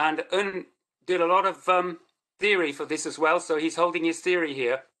 And did a lot of theory for this as well, so he's holding his theory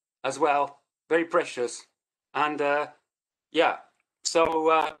here as well, very precious. And yeah,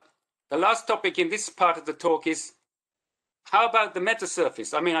 so the last topic in this part of the talk is, how about the meta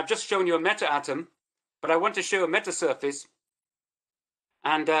surface? I mean, I've just shown you a meta atom, but I want to show a meta surface.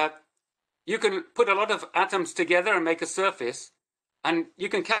 And you can put a lot of atoms together and make a surface, and you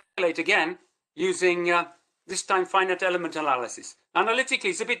can calculate again using this time finite element analysis. Analytically,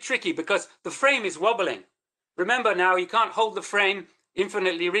 it's a bit tricky because the frame is wobbling. Remember now, you can't hold the frame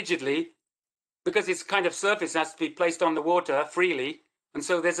infinitely rigidly because it's kind of surface has to be placed on the water freely. And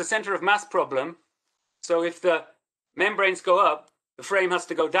so there's a center of mass problem. So if the membranes go up, the frame has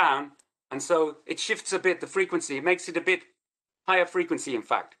to go down. And so it shifts a bit the frequency. It makes it a bit higher frequency, in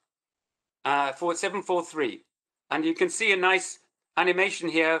fact, for 743. And you can see a nice animation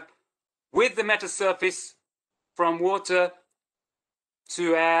here with the meta surface from water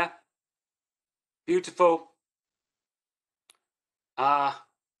to air. Beautiful.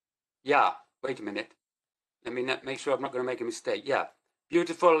 Yeah, wait a minute. Let me make sure I'm not going to make a mistake. Yeah,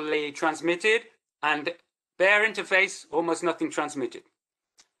 beautifully transmitted, and bare interface, almost nothing transmitted.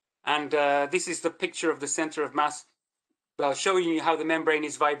 And this is the picture of the center of mass, well, showing you how the membrane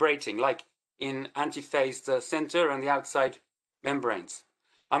is vibrating, like in antiphase, the center and the outside membranes.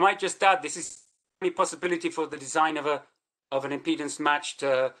 I might just add, this is the only possibility for the design of an impedance matched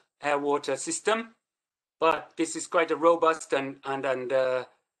air-water system, but this is quite a robust and the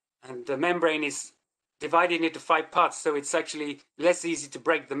membrane is divided into 5 parts, so it's actually less easy to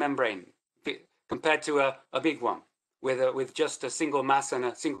break the membrane compared to a big one with just a single mass and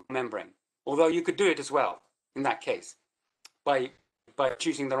a single membrane. Although you could do it as well in that case by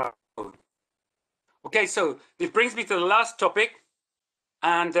choosing the right mode. Okay, so this brings me to the last topic,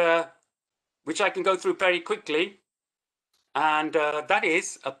 and which I can go through very quickly. And that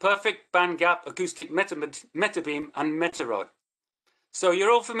is a perfect bandgap acoustic metabeam and metarod. So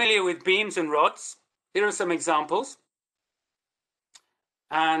you're all familiar with beams and rods. Here are some examples.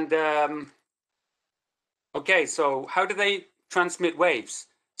 And okay, so how do they transmit waves?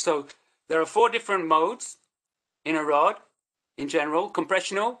 So there are 4 different modes in a rod in general: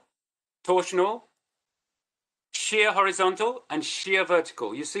 compressional, torsional, shear horizontal, and shear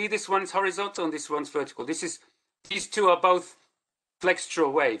vertical. You see, this one's horizontal and this one's vertical. These two are both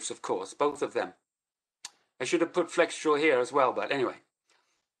flexural waves, of course, both of them. I should have put flexural here as well, but anyway.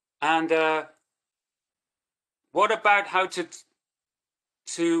 And what about how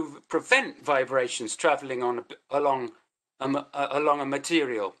to prevent vibrations traveling along a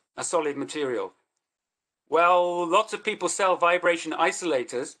material, a solid material? Well, lots of people sell vibration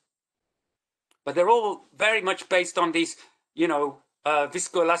isolators, but they're all very much based on these, you know,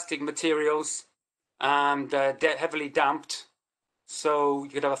 viscoelastic materials and heavily damped. So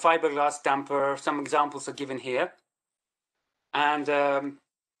you could have a fiberglass damper. Some examples are given here. And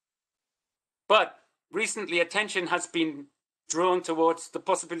but recently attention has been drawn towards the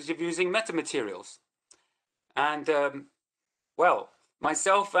possibility of using metamaterials. And well,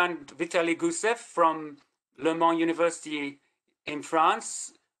 myself and Vitaly Gusev from Le Mans University in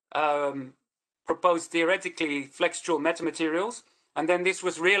France proposed theoretically flexural metamaterials, and then this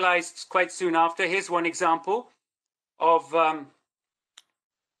was realized quite soon after. Here's one example of the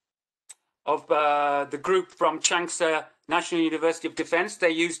group from Changsha National University of Defense.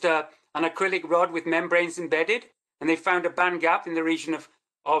 They used an acrylic rod with membranes embedded, and they found a band gap in the region of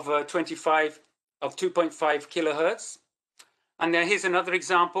 2.5 kilohertz. And then here's another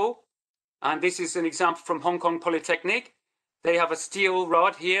example, and this is an example from Hong Kong Polytechnic. They have a steel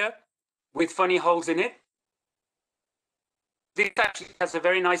rod here with funny holes in it. This actually has a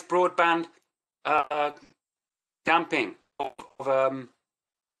very nice broadband damping of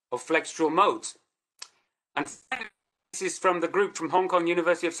flexural modes. And this is from the group from Hong Kong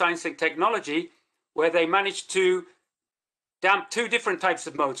University of Science and Technology, where they managed to damp 2 different types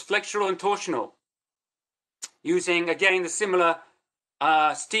of modes, flexural and torsional, using, again, the similar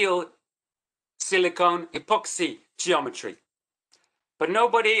steel silicone epoxy geometry. But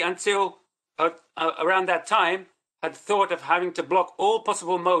nobody until around that time had thought of having to block all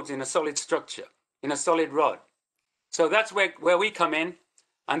possible modes in a solid structure, in a solid rod. So that's where we come in.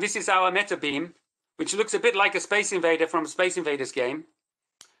 And this is our metabeam, which looks a bit like a Space Invader from a Space Invaders game.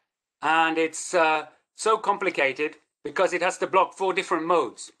 And it's so complicated because it has to block 4 different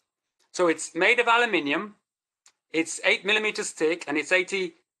modes. So it's made of aluminium. It's 8 millimeters thick and it's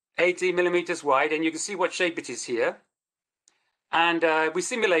 80 millimeters wide. And you can see what shape it is here. And we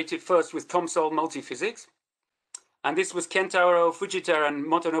simulated first with COMSOL multiphysics. And this was Kentaro Fujita and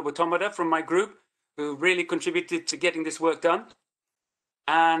Motonobu Tomoda from my group, who really contributed to getting this work done.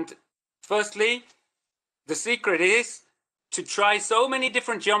 And firstly, the secret is to try so many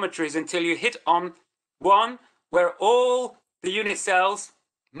different geometries until you hit on one where all the unit cells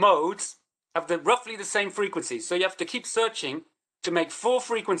modes have roughly the same frequency. So you have to keep searching to make 4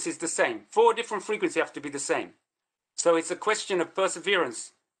 frequencies the same. 4 different frequencies have to be the same. So it's a question of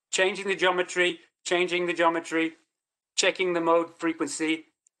perseverance, changing the geometry, checking the mode frequency.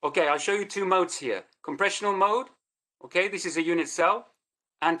 Okay, I'll show you 2 modes here. Compressional mode, okay, this is a unit cell,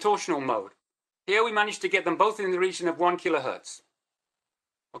 and torsional mode. Here we managed to get them both in the region of 1 kilohertz.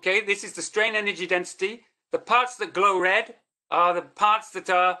 Okay, this is the strain energy density. The parts that glow red are the parts that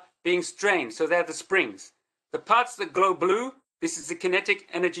are being strained, so they're the springs. The parts that glow blue, this is the kinetic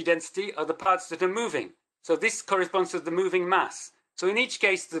energy density, are the parts that are moving. So this corresponds to the moving mass. So in each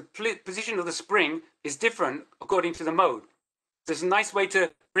case, the position of the spring is different according to the mode. There's a nice way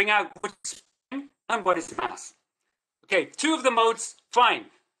to bring out what is spring and what is mass. Okay, 2 of the modes, fine,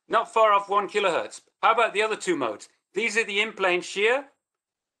 not far off 1 kilohertz. How about the other 2 modes? These are the in-plane shear,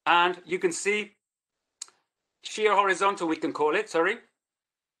 and you can see shear horizontal, we can call it, sorry.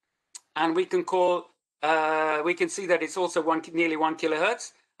 And we can see that it's also nearly 1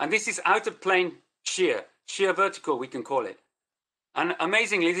 kilohertz. And this is out of plane shear vertical, we can call it. And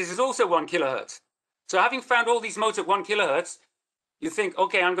amazingly, this is also 1 kilohertz. So having found all these modes at 1 kilohertz, you think,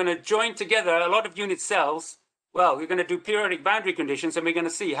 okay, I'm going to join together a lot of unit cells. Well, we're going to do periodic boundary conditions, and we're going to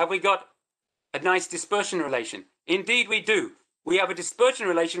see, have we got a nice dispersion relation? Indeed, we do. We have a dispersion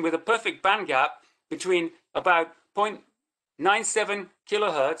relation with a perfect band gap between about 0.97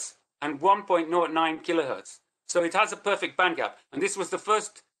 kilohertz and 1.09 kilohertz. So it has a perfect band gap. And this was the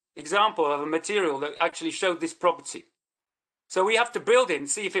first example of a material that actually showed this property. So we have to build it and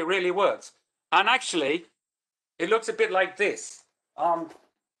see if it really works. And actually, it looks a bit like this.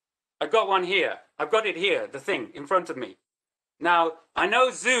 I've got one here. I've got it here, the thing in front of me. Now, I know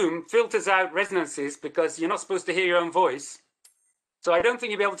Zoom filters out resonances because you're not supposed to hear your own voice. So I don't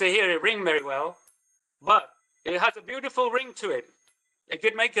think you'll be able to hear it ring very well, but it has a beautiful ring to it. It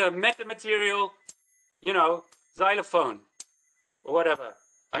could make a metamaterial, you know, xylophone or whatever.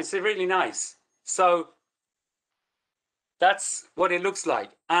 It's really nice. So that's what it looks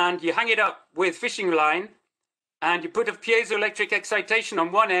like. And you hang it up with fishing line, and you put a piezoelectric excitation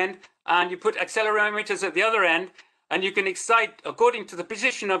on one end, and you put accelerometers at the other end, and you can excite, according to the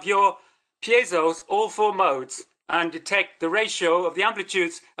position of your piezos, all four modes, and detect the ratio of the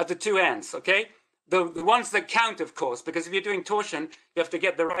amplitudes at the two ends, okay? The ones that count, of course, because if you're doing torsion, you have to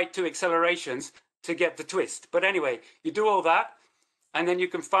get the right two accelerations to get the twist. But anyway, you do all that, and then you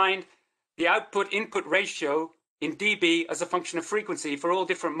can find the output-input ratio in dB as a function of frequency for all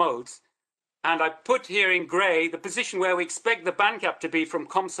different modes. And I put here in gray the position where we expect the band gap to be from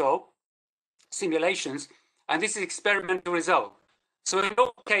COMSOL simulations, and this is experimental result. So in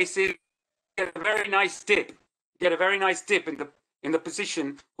all cases, you get a very nice dip. Get a very nice dip in the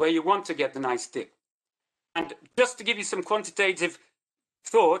position where you want to get the nice dip. And just to give you some quantitative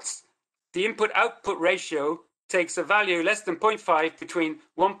thoughts, the input-output ratio takes a value less than 0.5 between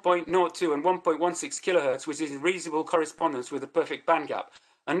 1.02 and 1.16 kilohertz, which is in reasonable correspondence with a perfect band gap.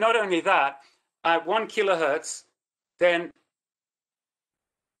 And not only that, at 1 kilohertz, then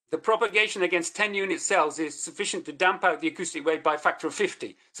the propagation against 10 unit cells is sufficient to damp out the acoustic wave by a factor of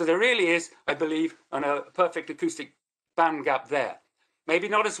 50. So there really is, I believe, a perfect acoustic band gap there. Maybe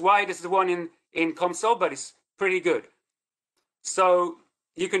not as wide as the one in COMSOL, but it's pretty good. So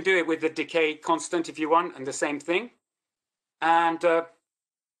you can do it with the decay constant if you want, and the same thing. And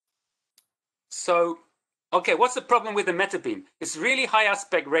so, okay, what's the problem with the metabeam? It's really high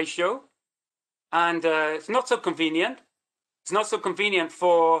aspect ratio, and it's not so convenient. It's not so convenient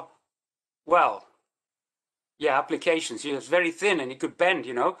for, well, yeah, applications. It's very thin and it could bend,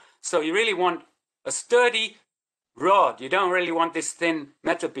 you know. So you really want a sturdy rod. You don't really want this thin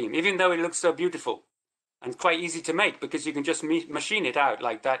metabeam, even though it looks so beautiful and quite easy to make because you can just machine it out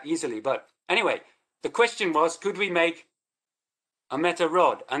like that easily. But anyway, the question was, could we make a meta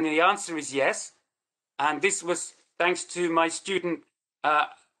rod? And the answer is yes. And this was thanks to my student,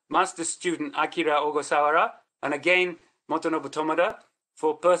 master student Akira Ogasawara, and again, Motonobu Tomoda,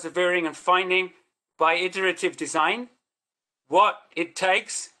 for persevering and finding by iterative design what it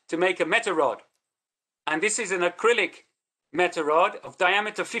takes to make a meta rod. And this is an acrylic meta rod of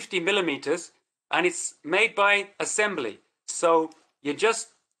diameter 50 millimeters, and it's made by assembly. So you just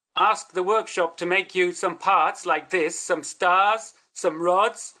ask the workshop to make you some parts like this, some stars, some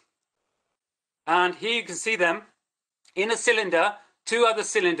rods, and here you can see them in a cylinder, two other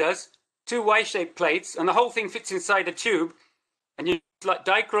cylinders, two Y-shaped plates, and the whole thing fits inside a tube, and you like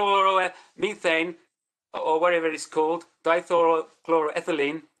dichloromethane, or whatever it's called,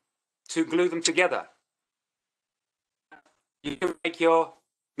 dichloroethylene, to glue them together. You can make your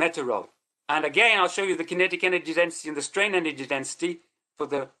meta rod. And again, I'll show you the kinetic energy density and the strain energy density for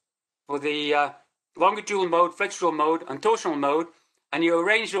the longitudinal mode, flexural mode, and torsional mode. And you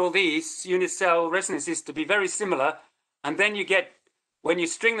arrange all these unit cell resonances to be very similar, and then you get, when you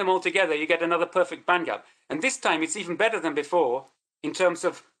string them all together, you get another perfect band gap. And this time it's even better than before in terms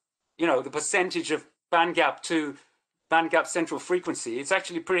of, you know, the percentage of band gap to band gap central frequency. It's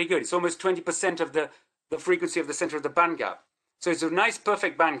actually pretty good. It's almost 20% of the frequency of the center of the band gap. So it's a nice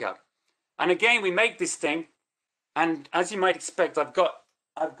perfect band gap. And again, we make this thing, and as you might expect, I've got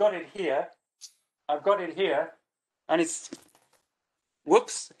it here. I've got it here, and it's,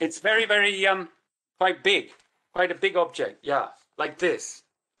 whoops, it's very, very quite big, quite a big object. Yeah, like this.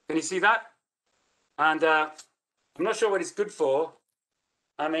 Can you see that? And I'm not sure what it's good for.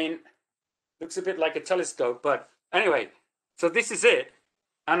 I mean, looks a bit like a telescope, but anyway, so this is it.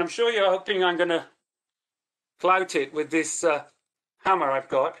 And I'm sure you're hoping I'm going to clout it with this hammer I've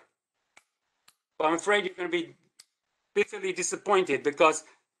got. But I'm afraid you're going to be bitterly disappointed because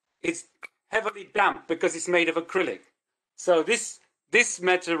it's heavily damp because it's made of acrylic. So this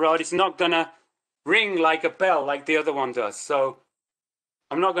meta rod is not going to ring like a bell like the other one does. So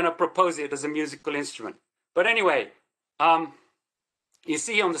I'm not going to propose it as a musical instrument. But anyway, you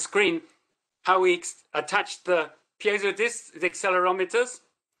see on the screen how we attach the piezo discs, the accelerometers,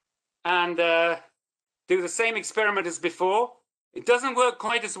 and do the same experiment as before. It doesn't work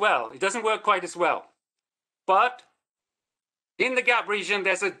quite as well. It doesn't work quite as well. But in the gap region,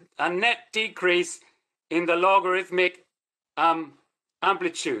 there's a net decrease in the logarithmic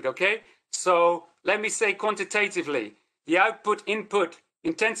amplitude, okay? So let me say quantitatively, the output-input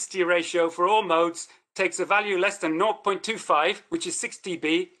intensity ratio for all modes takes a value less than 0.25, which is 6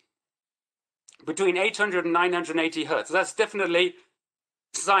 dB, between 800 and 980 hertz. That's definitely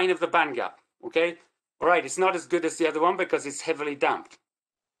a sign of the band gap. Okay, all right, it's not as good as the other one because it's heavily damped.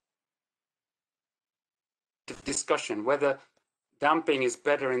 Discussion whether damping is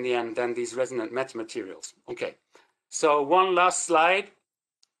better in the end than these resonant metamaterials. Okay, so one last slide.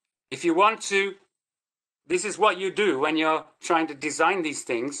 If you want to, this is what you do when you're trying to design these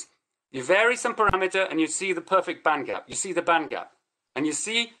things. You vary some parameter and you see the perfect band gap. You see the band gap and you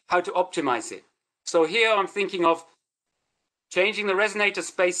see how to optimize it. So here I'm thinking of changing the resonator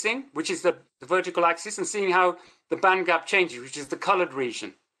spacing, which is the vertical axis, and seeing how the band gap changes, which is the colored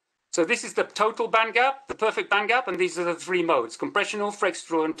region. So this is the total band gap, the perfect band gap, and these are the three modes: compressional,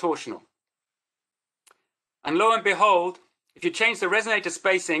 flexural, and torsional. And lo and behold, if you change the resonator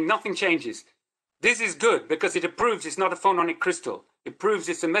spacing, nothing changes. This is good because it proves it's not a phononic crystal. It proves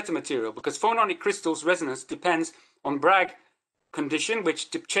it's a metamaterial because phononic crystals' resonance depends on Bragg condition, which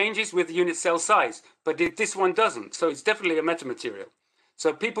changes with unit cell size, but this one doesn't. So it's definitely a metamaterial.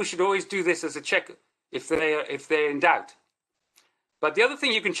 So people should always do this as a check if they're in doubt. But the other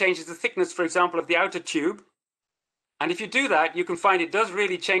thing you can change is the thickness, for example, of the outer tube. And if you do that, you can find it does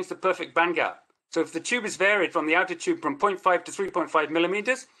really change the perfect band gap. So if the tube is varied from the outer tube from 0.5 to 3.5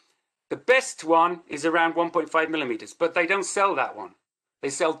 millimeters, the best one is around 1.5 millimeters, but they don't sell that one. They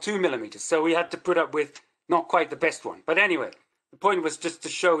sell 2 millimeters. So we had to put up with not quite the best one. But anyway, the point was just to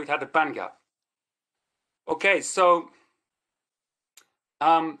show it had a band gap. Okay, so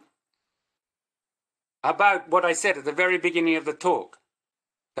about what I said at the very beginning of the talk,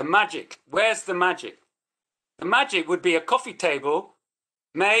 the magic. Where's the magic? The magic would be a coffee table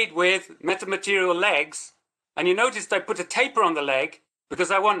made with metamaterial legs. And you noticed I put a taper on the leg because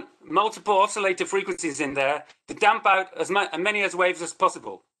I want multiple oscillator frequencies in there to damp out as many waves as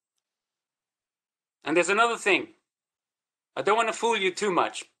possible. And there's another thing. I don't want to fool you too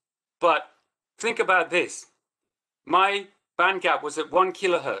much, but think about this. My band gap was at 1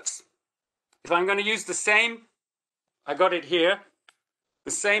 kilohertz. If I'm going to use the same, I got it here,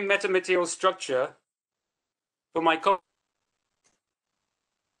 the same metamaterial structure for my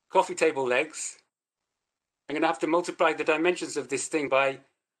coffee table legs, I'm going to have to multiply the dimensions of this thing by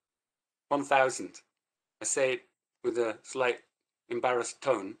 1000. I say it with a slight embarrassed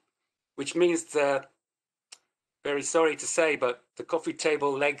tone, which means very sorry to say, but the coffee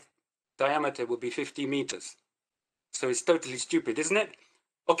table leg diameter will be 50 meters. So it's totally stupid, isn't it?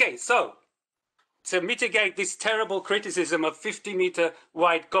 Okay, so to mitigate this terrible criticism of 50-meter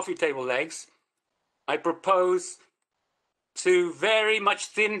wide coffee table legs, I propose to very much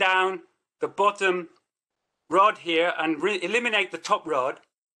thin down the bottom rod here and eliminate the top rod.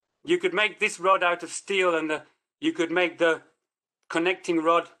 You could make this rod out of steel and you could make the connecting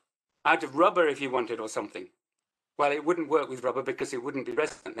rod out of rubber if you wanted or something. Well, it wouldn't work with rubber because it wouldn't be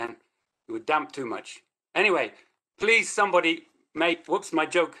resonant then. It would damp too much. Anyway, please somebody make, whoops, my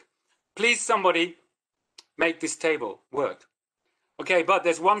joke. Please somebody make this table work. Okay, but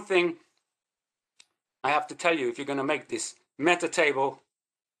there's one thing I have to tell you if you're going to make this meta table,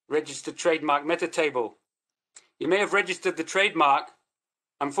 registered trademark meta table. You may have registered the trademark.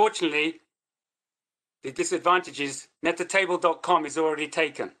 Unfortunately, the disadvantage is metatable.com is already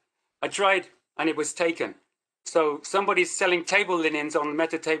taken. I tried and it was taken. So somebody's selling table linens on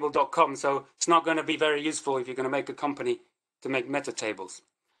metatable.com, so it's not going to be very useful if you're going to make a company to make meta tables.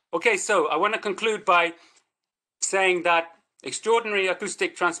 Okay, so I want to conclude by saying that extraordinary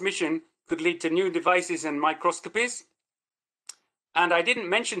acoustic transmission could lead to new devices and microscopies. And I didn't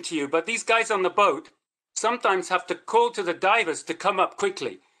mention to you, but these guys on the boat sometimes have to call to the divers to come up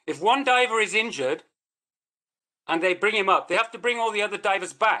quickly. If one diver is injured and they bring him up, they have to bring all the other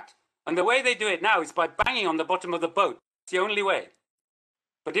divers back. And the way they do it now is by banging on the bottom of the boat. It's the only way.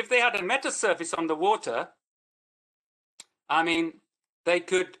 But if they had a meta surface on the water, I mean, they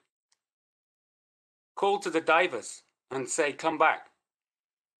could call to the divers and say, come back.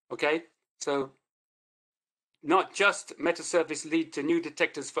 Okay? So not just meta surface lead to new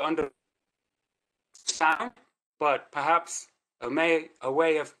detectors for under sound, but perhaps a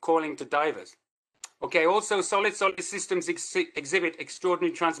way of calling to divers. Okay, also solid-solid systems exhibit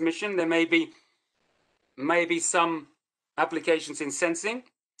extraordinary transmission. There may be some applications in sensing.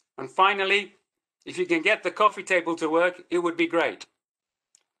 And finally, if you can get the coffee table to work, it would be great.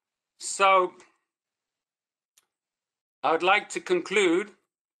 So I would like to conclude,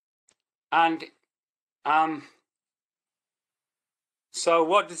 and so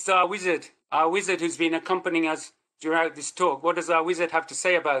what does our wizard who's been accompanying us throughout this talk, what does our wizard have to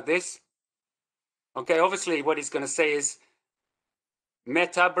say about this? Okay, obviously what he's going to say is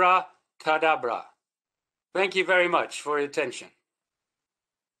metabra cadabra. Thank you very much for your attention.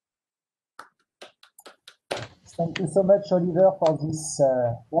 Thank you so much, Oliver, for this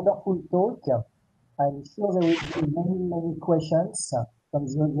wonderful talk. I'm sure there will be many questions from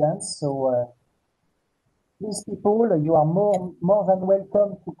the audience. So please, people, you are more than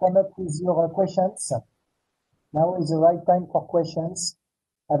welcome to come up with your questions. Now is the right time for questions.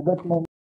 I've got many.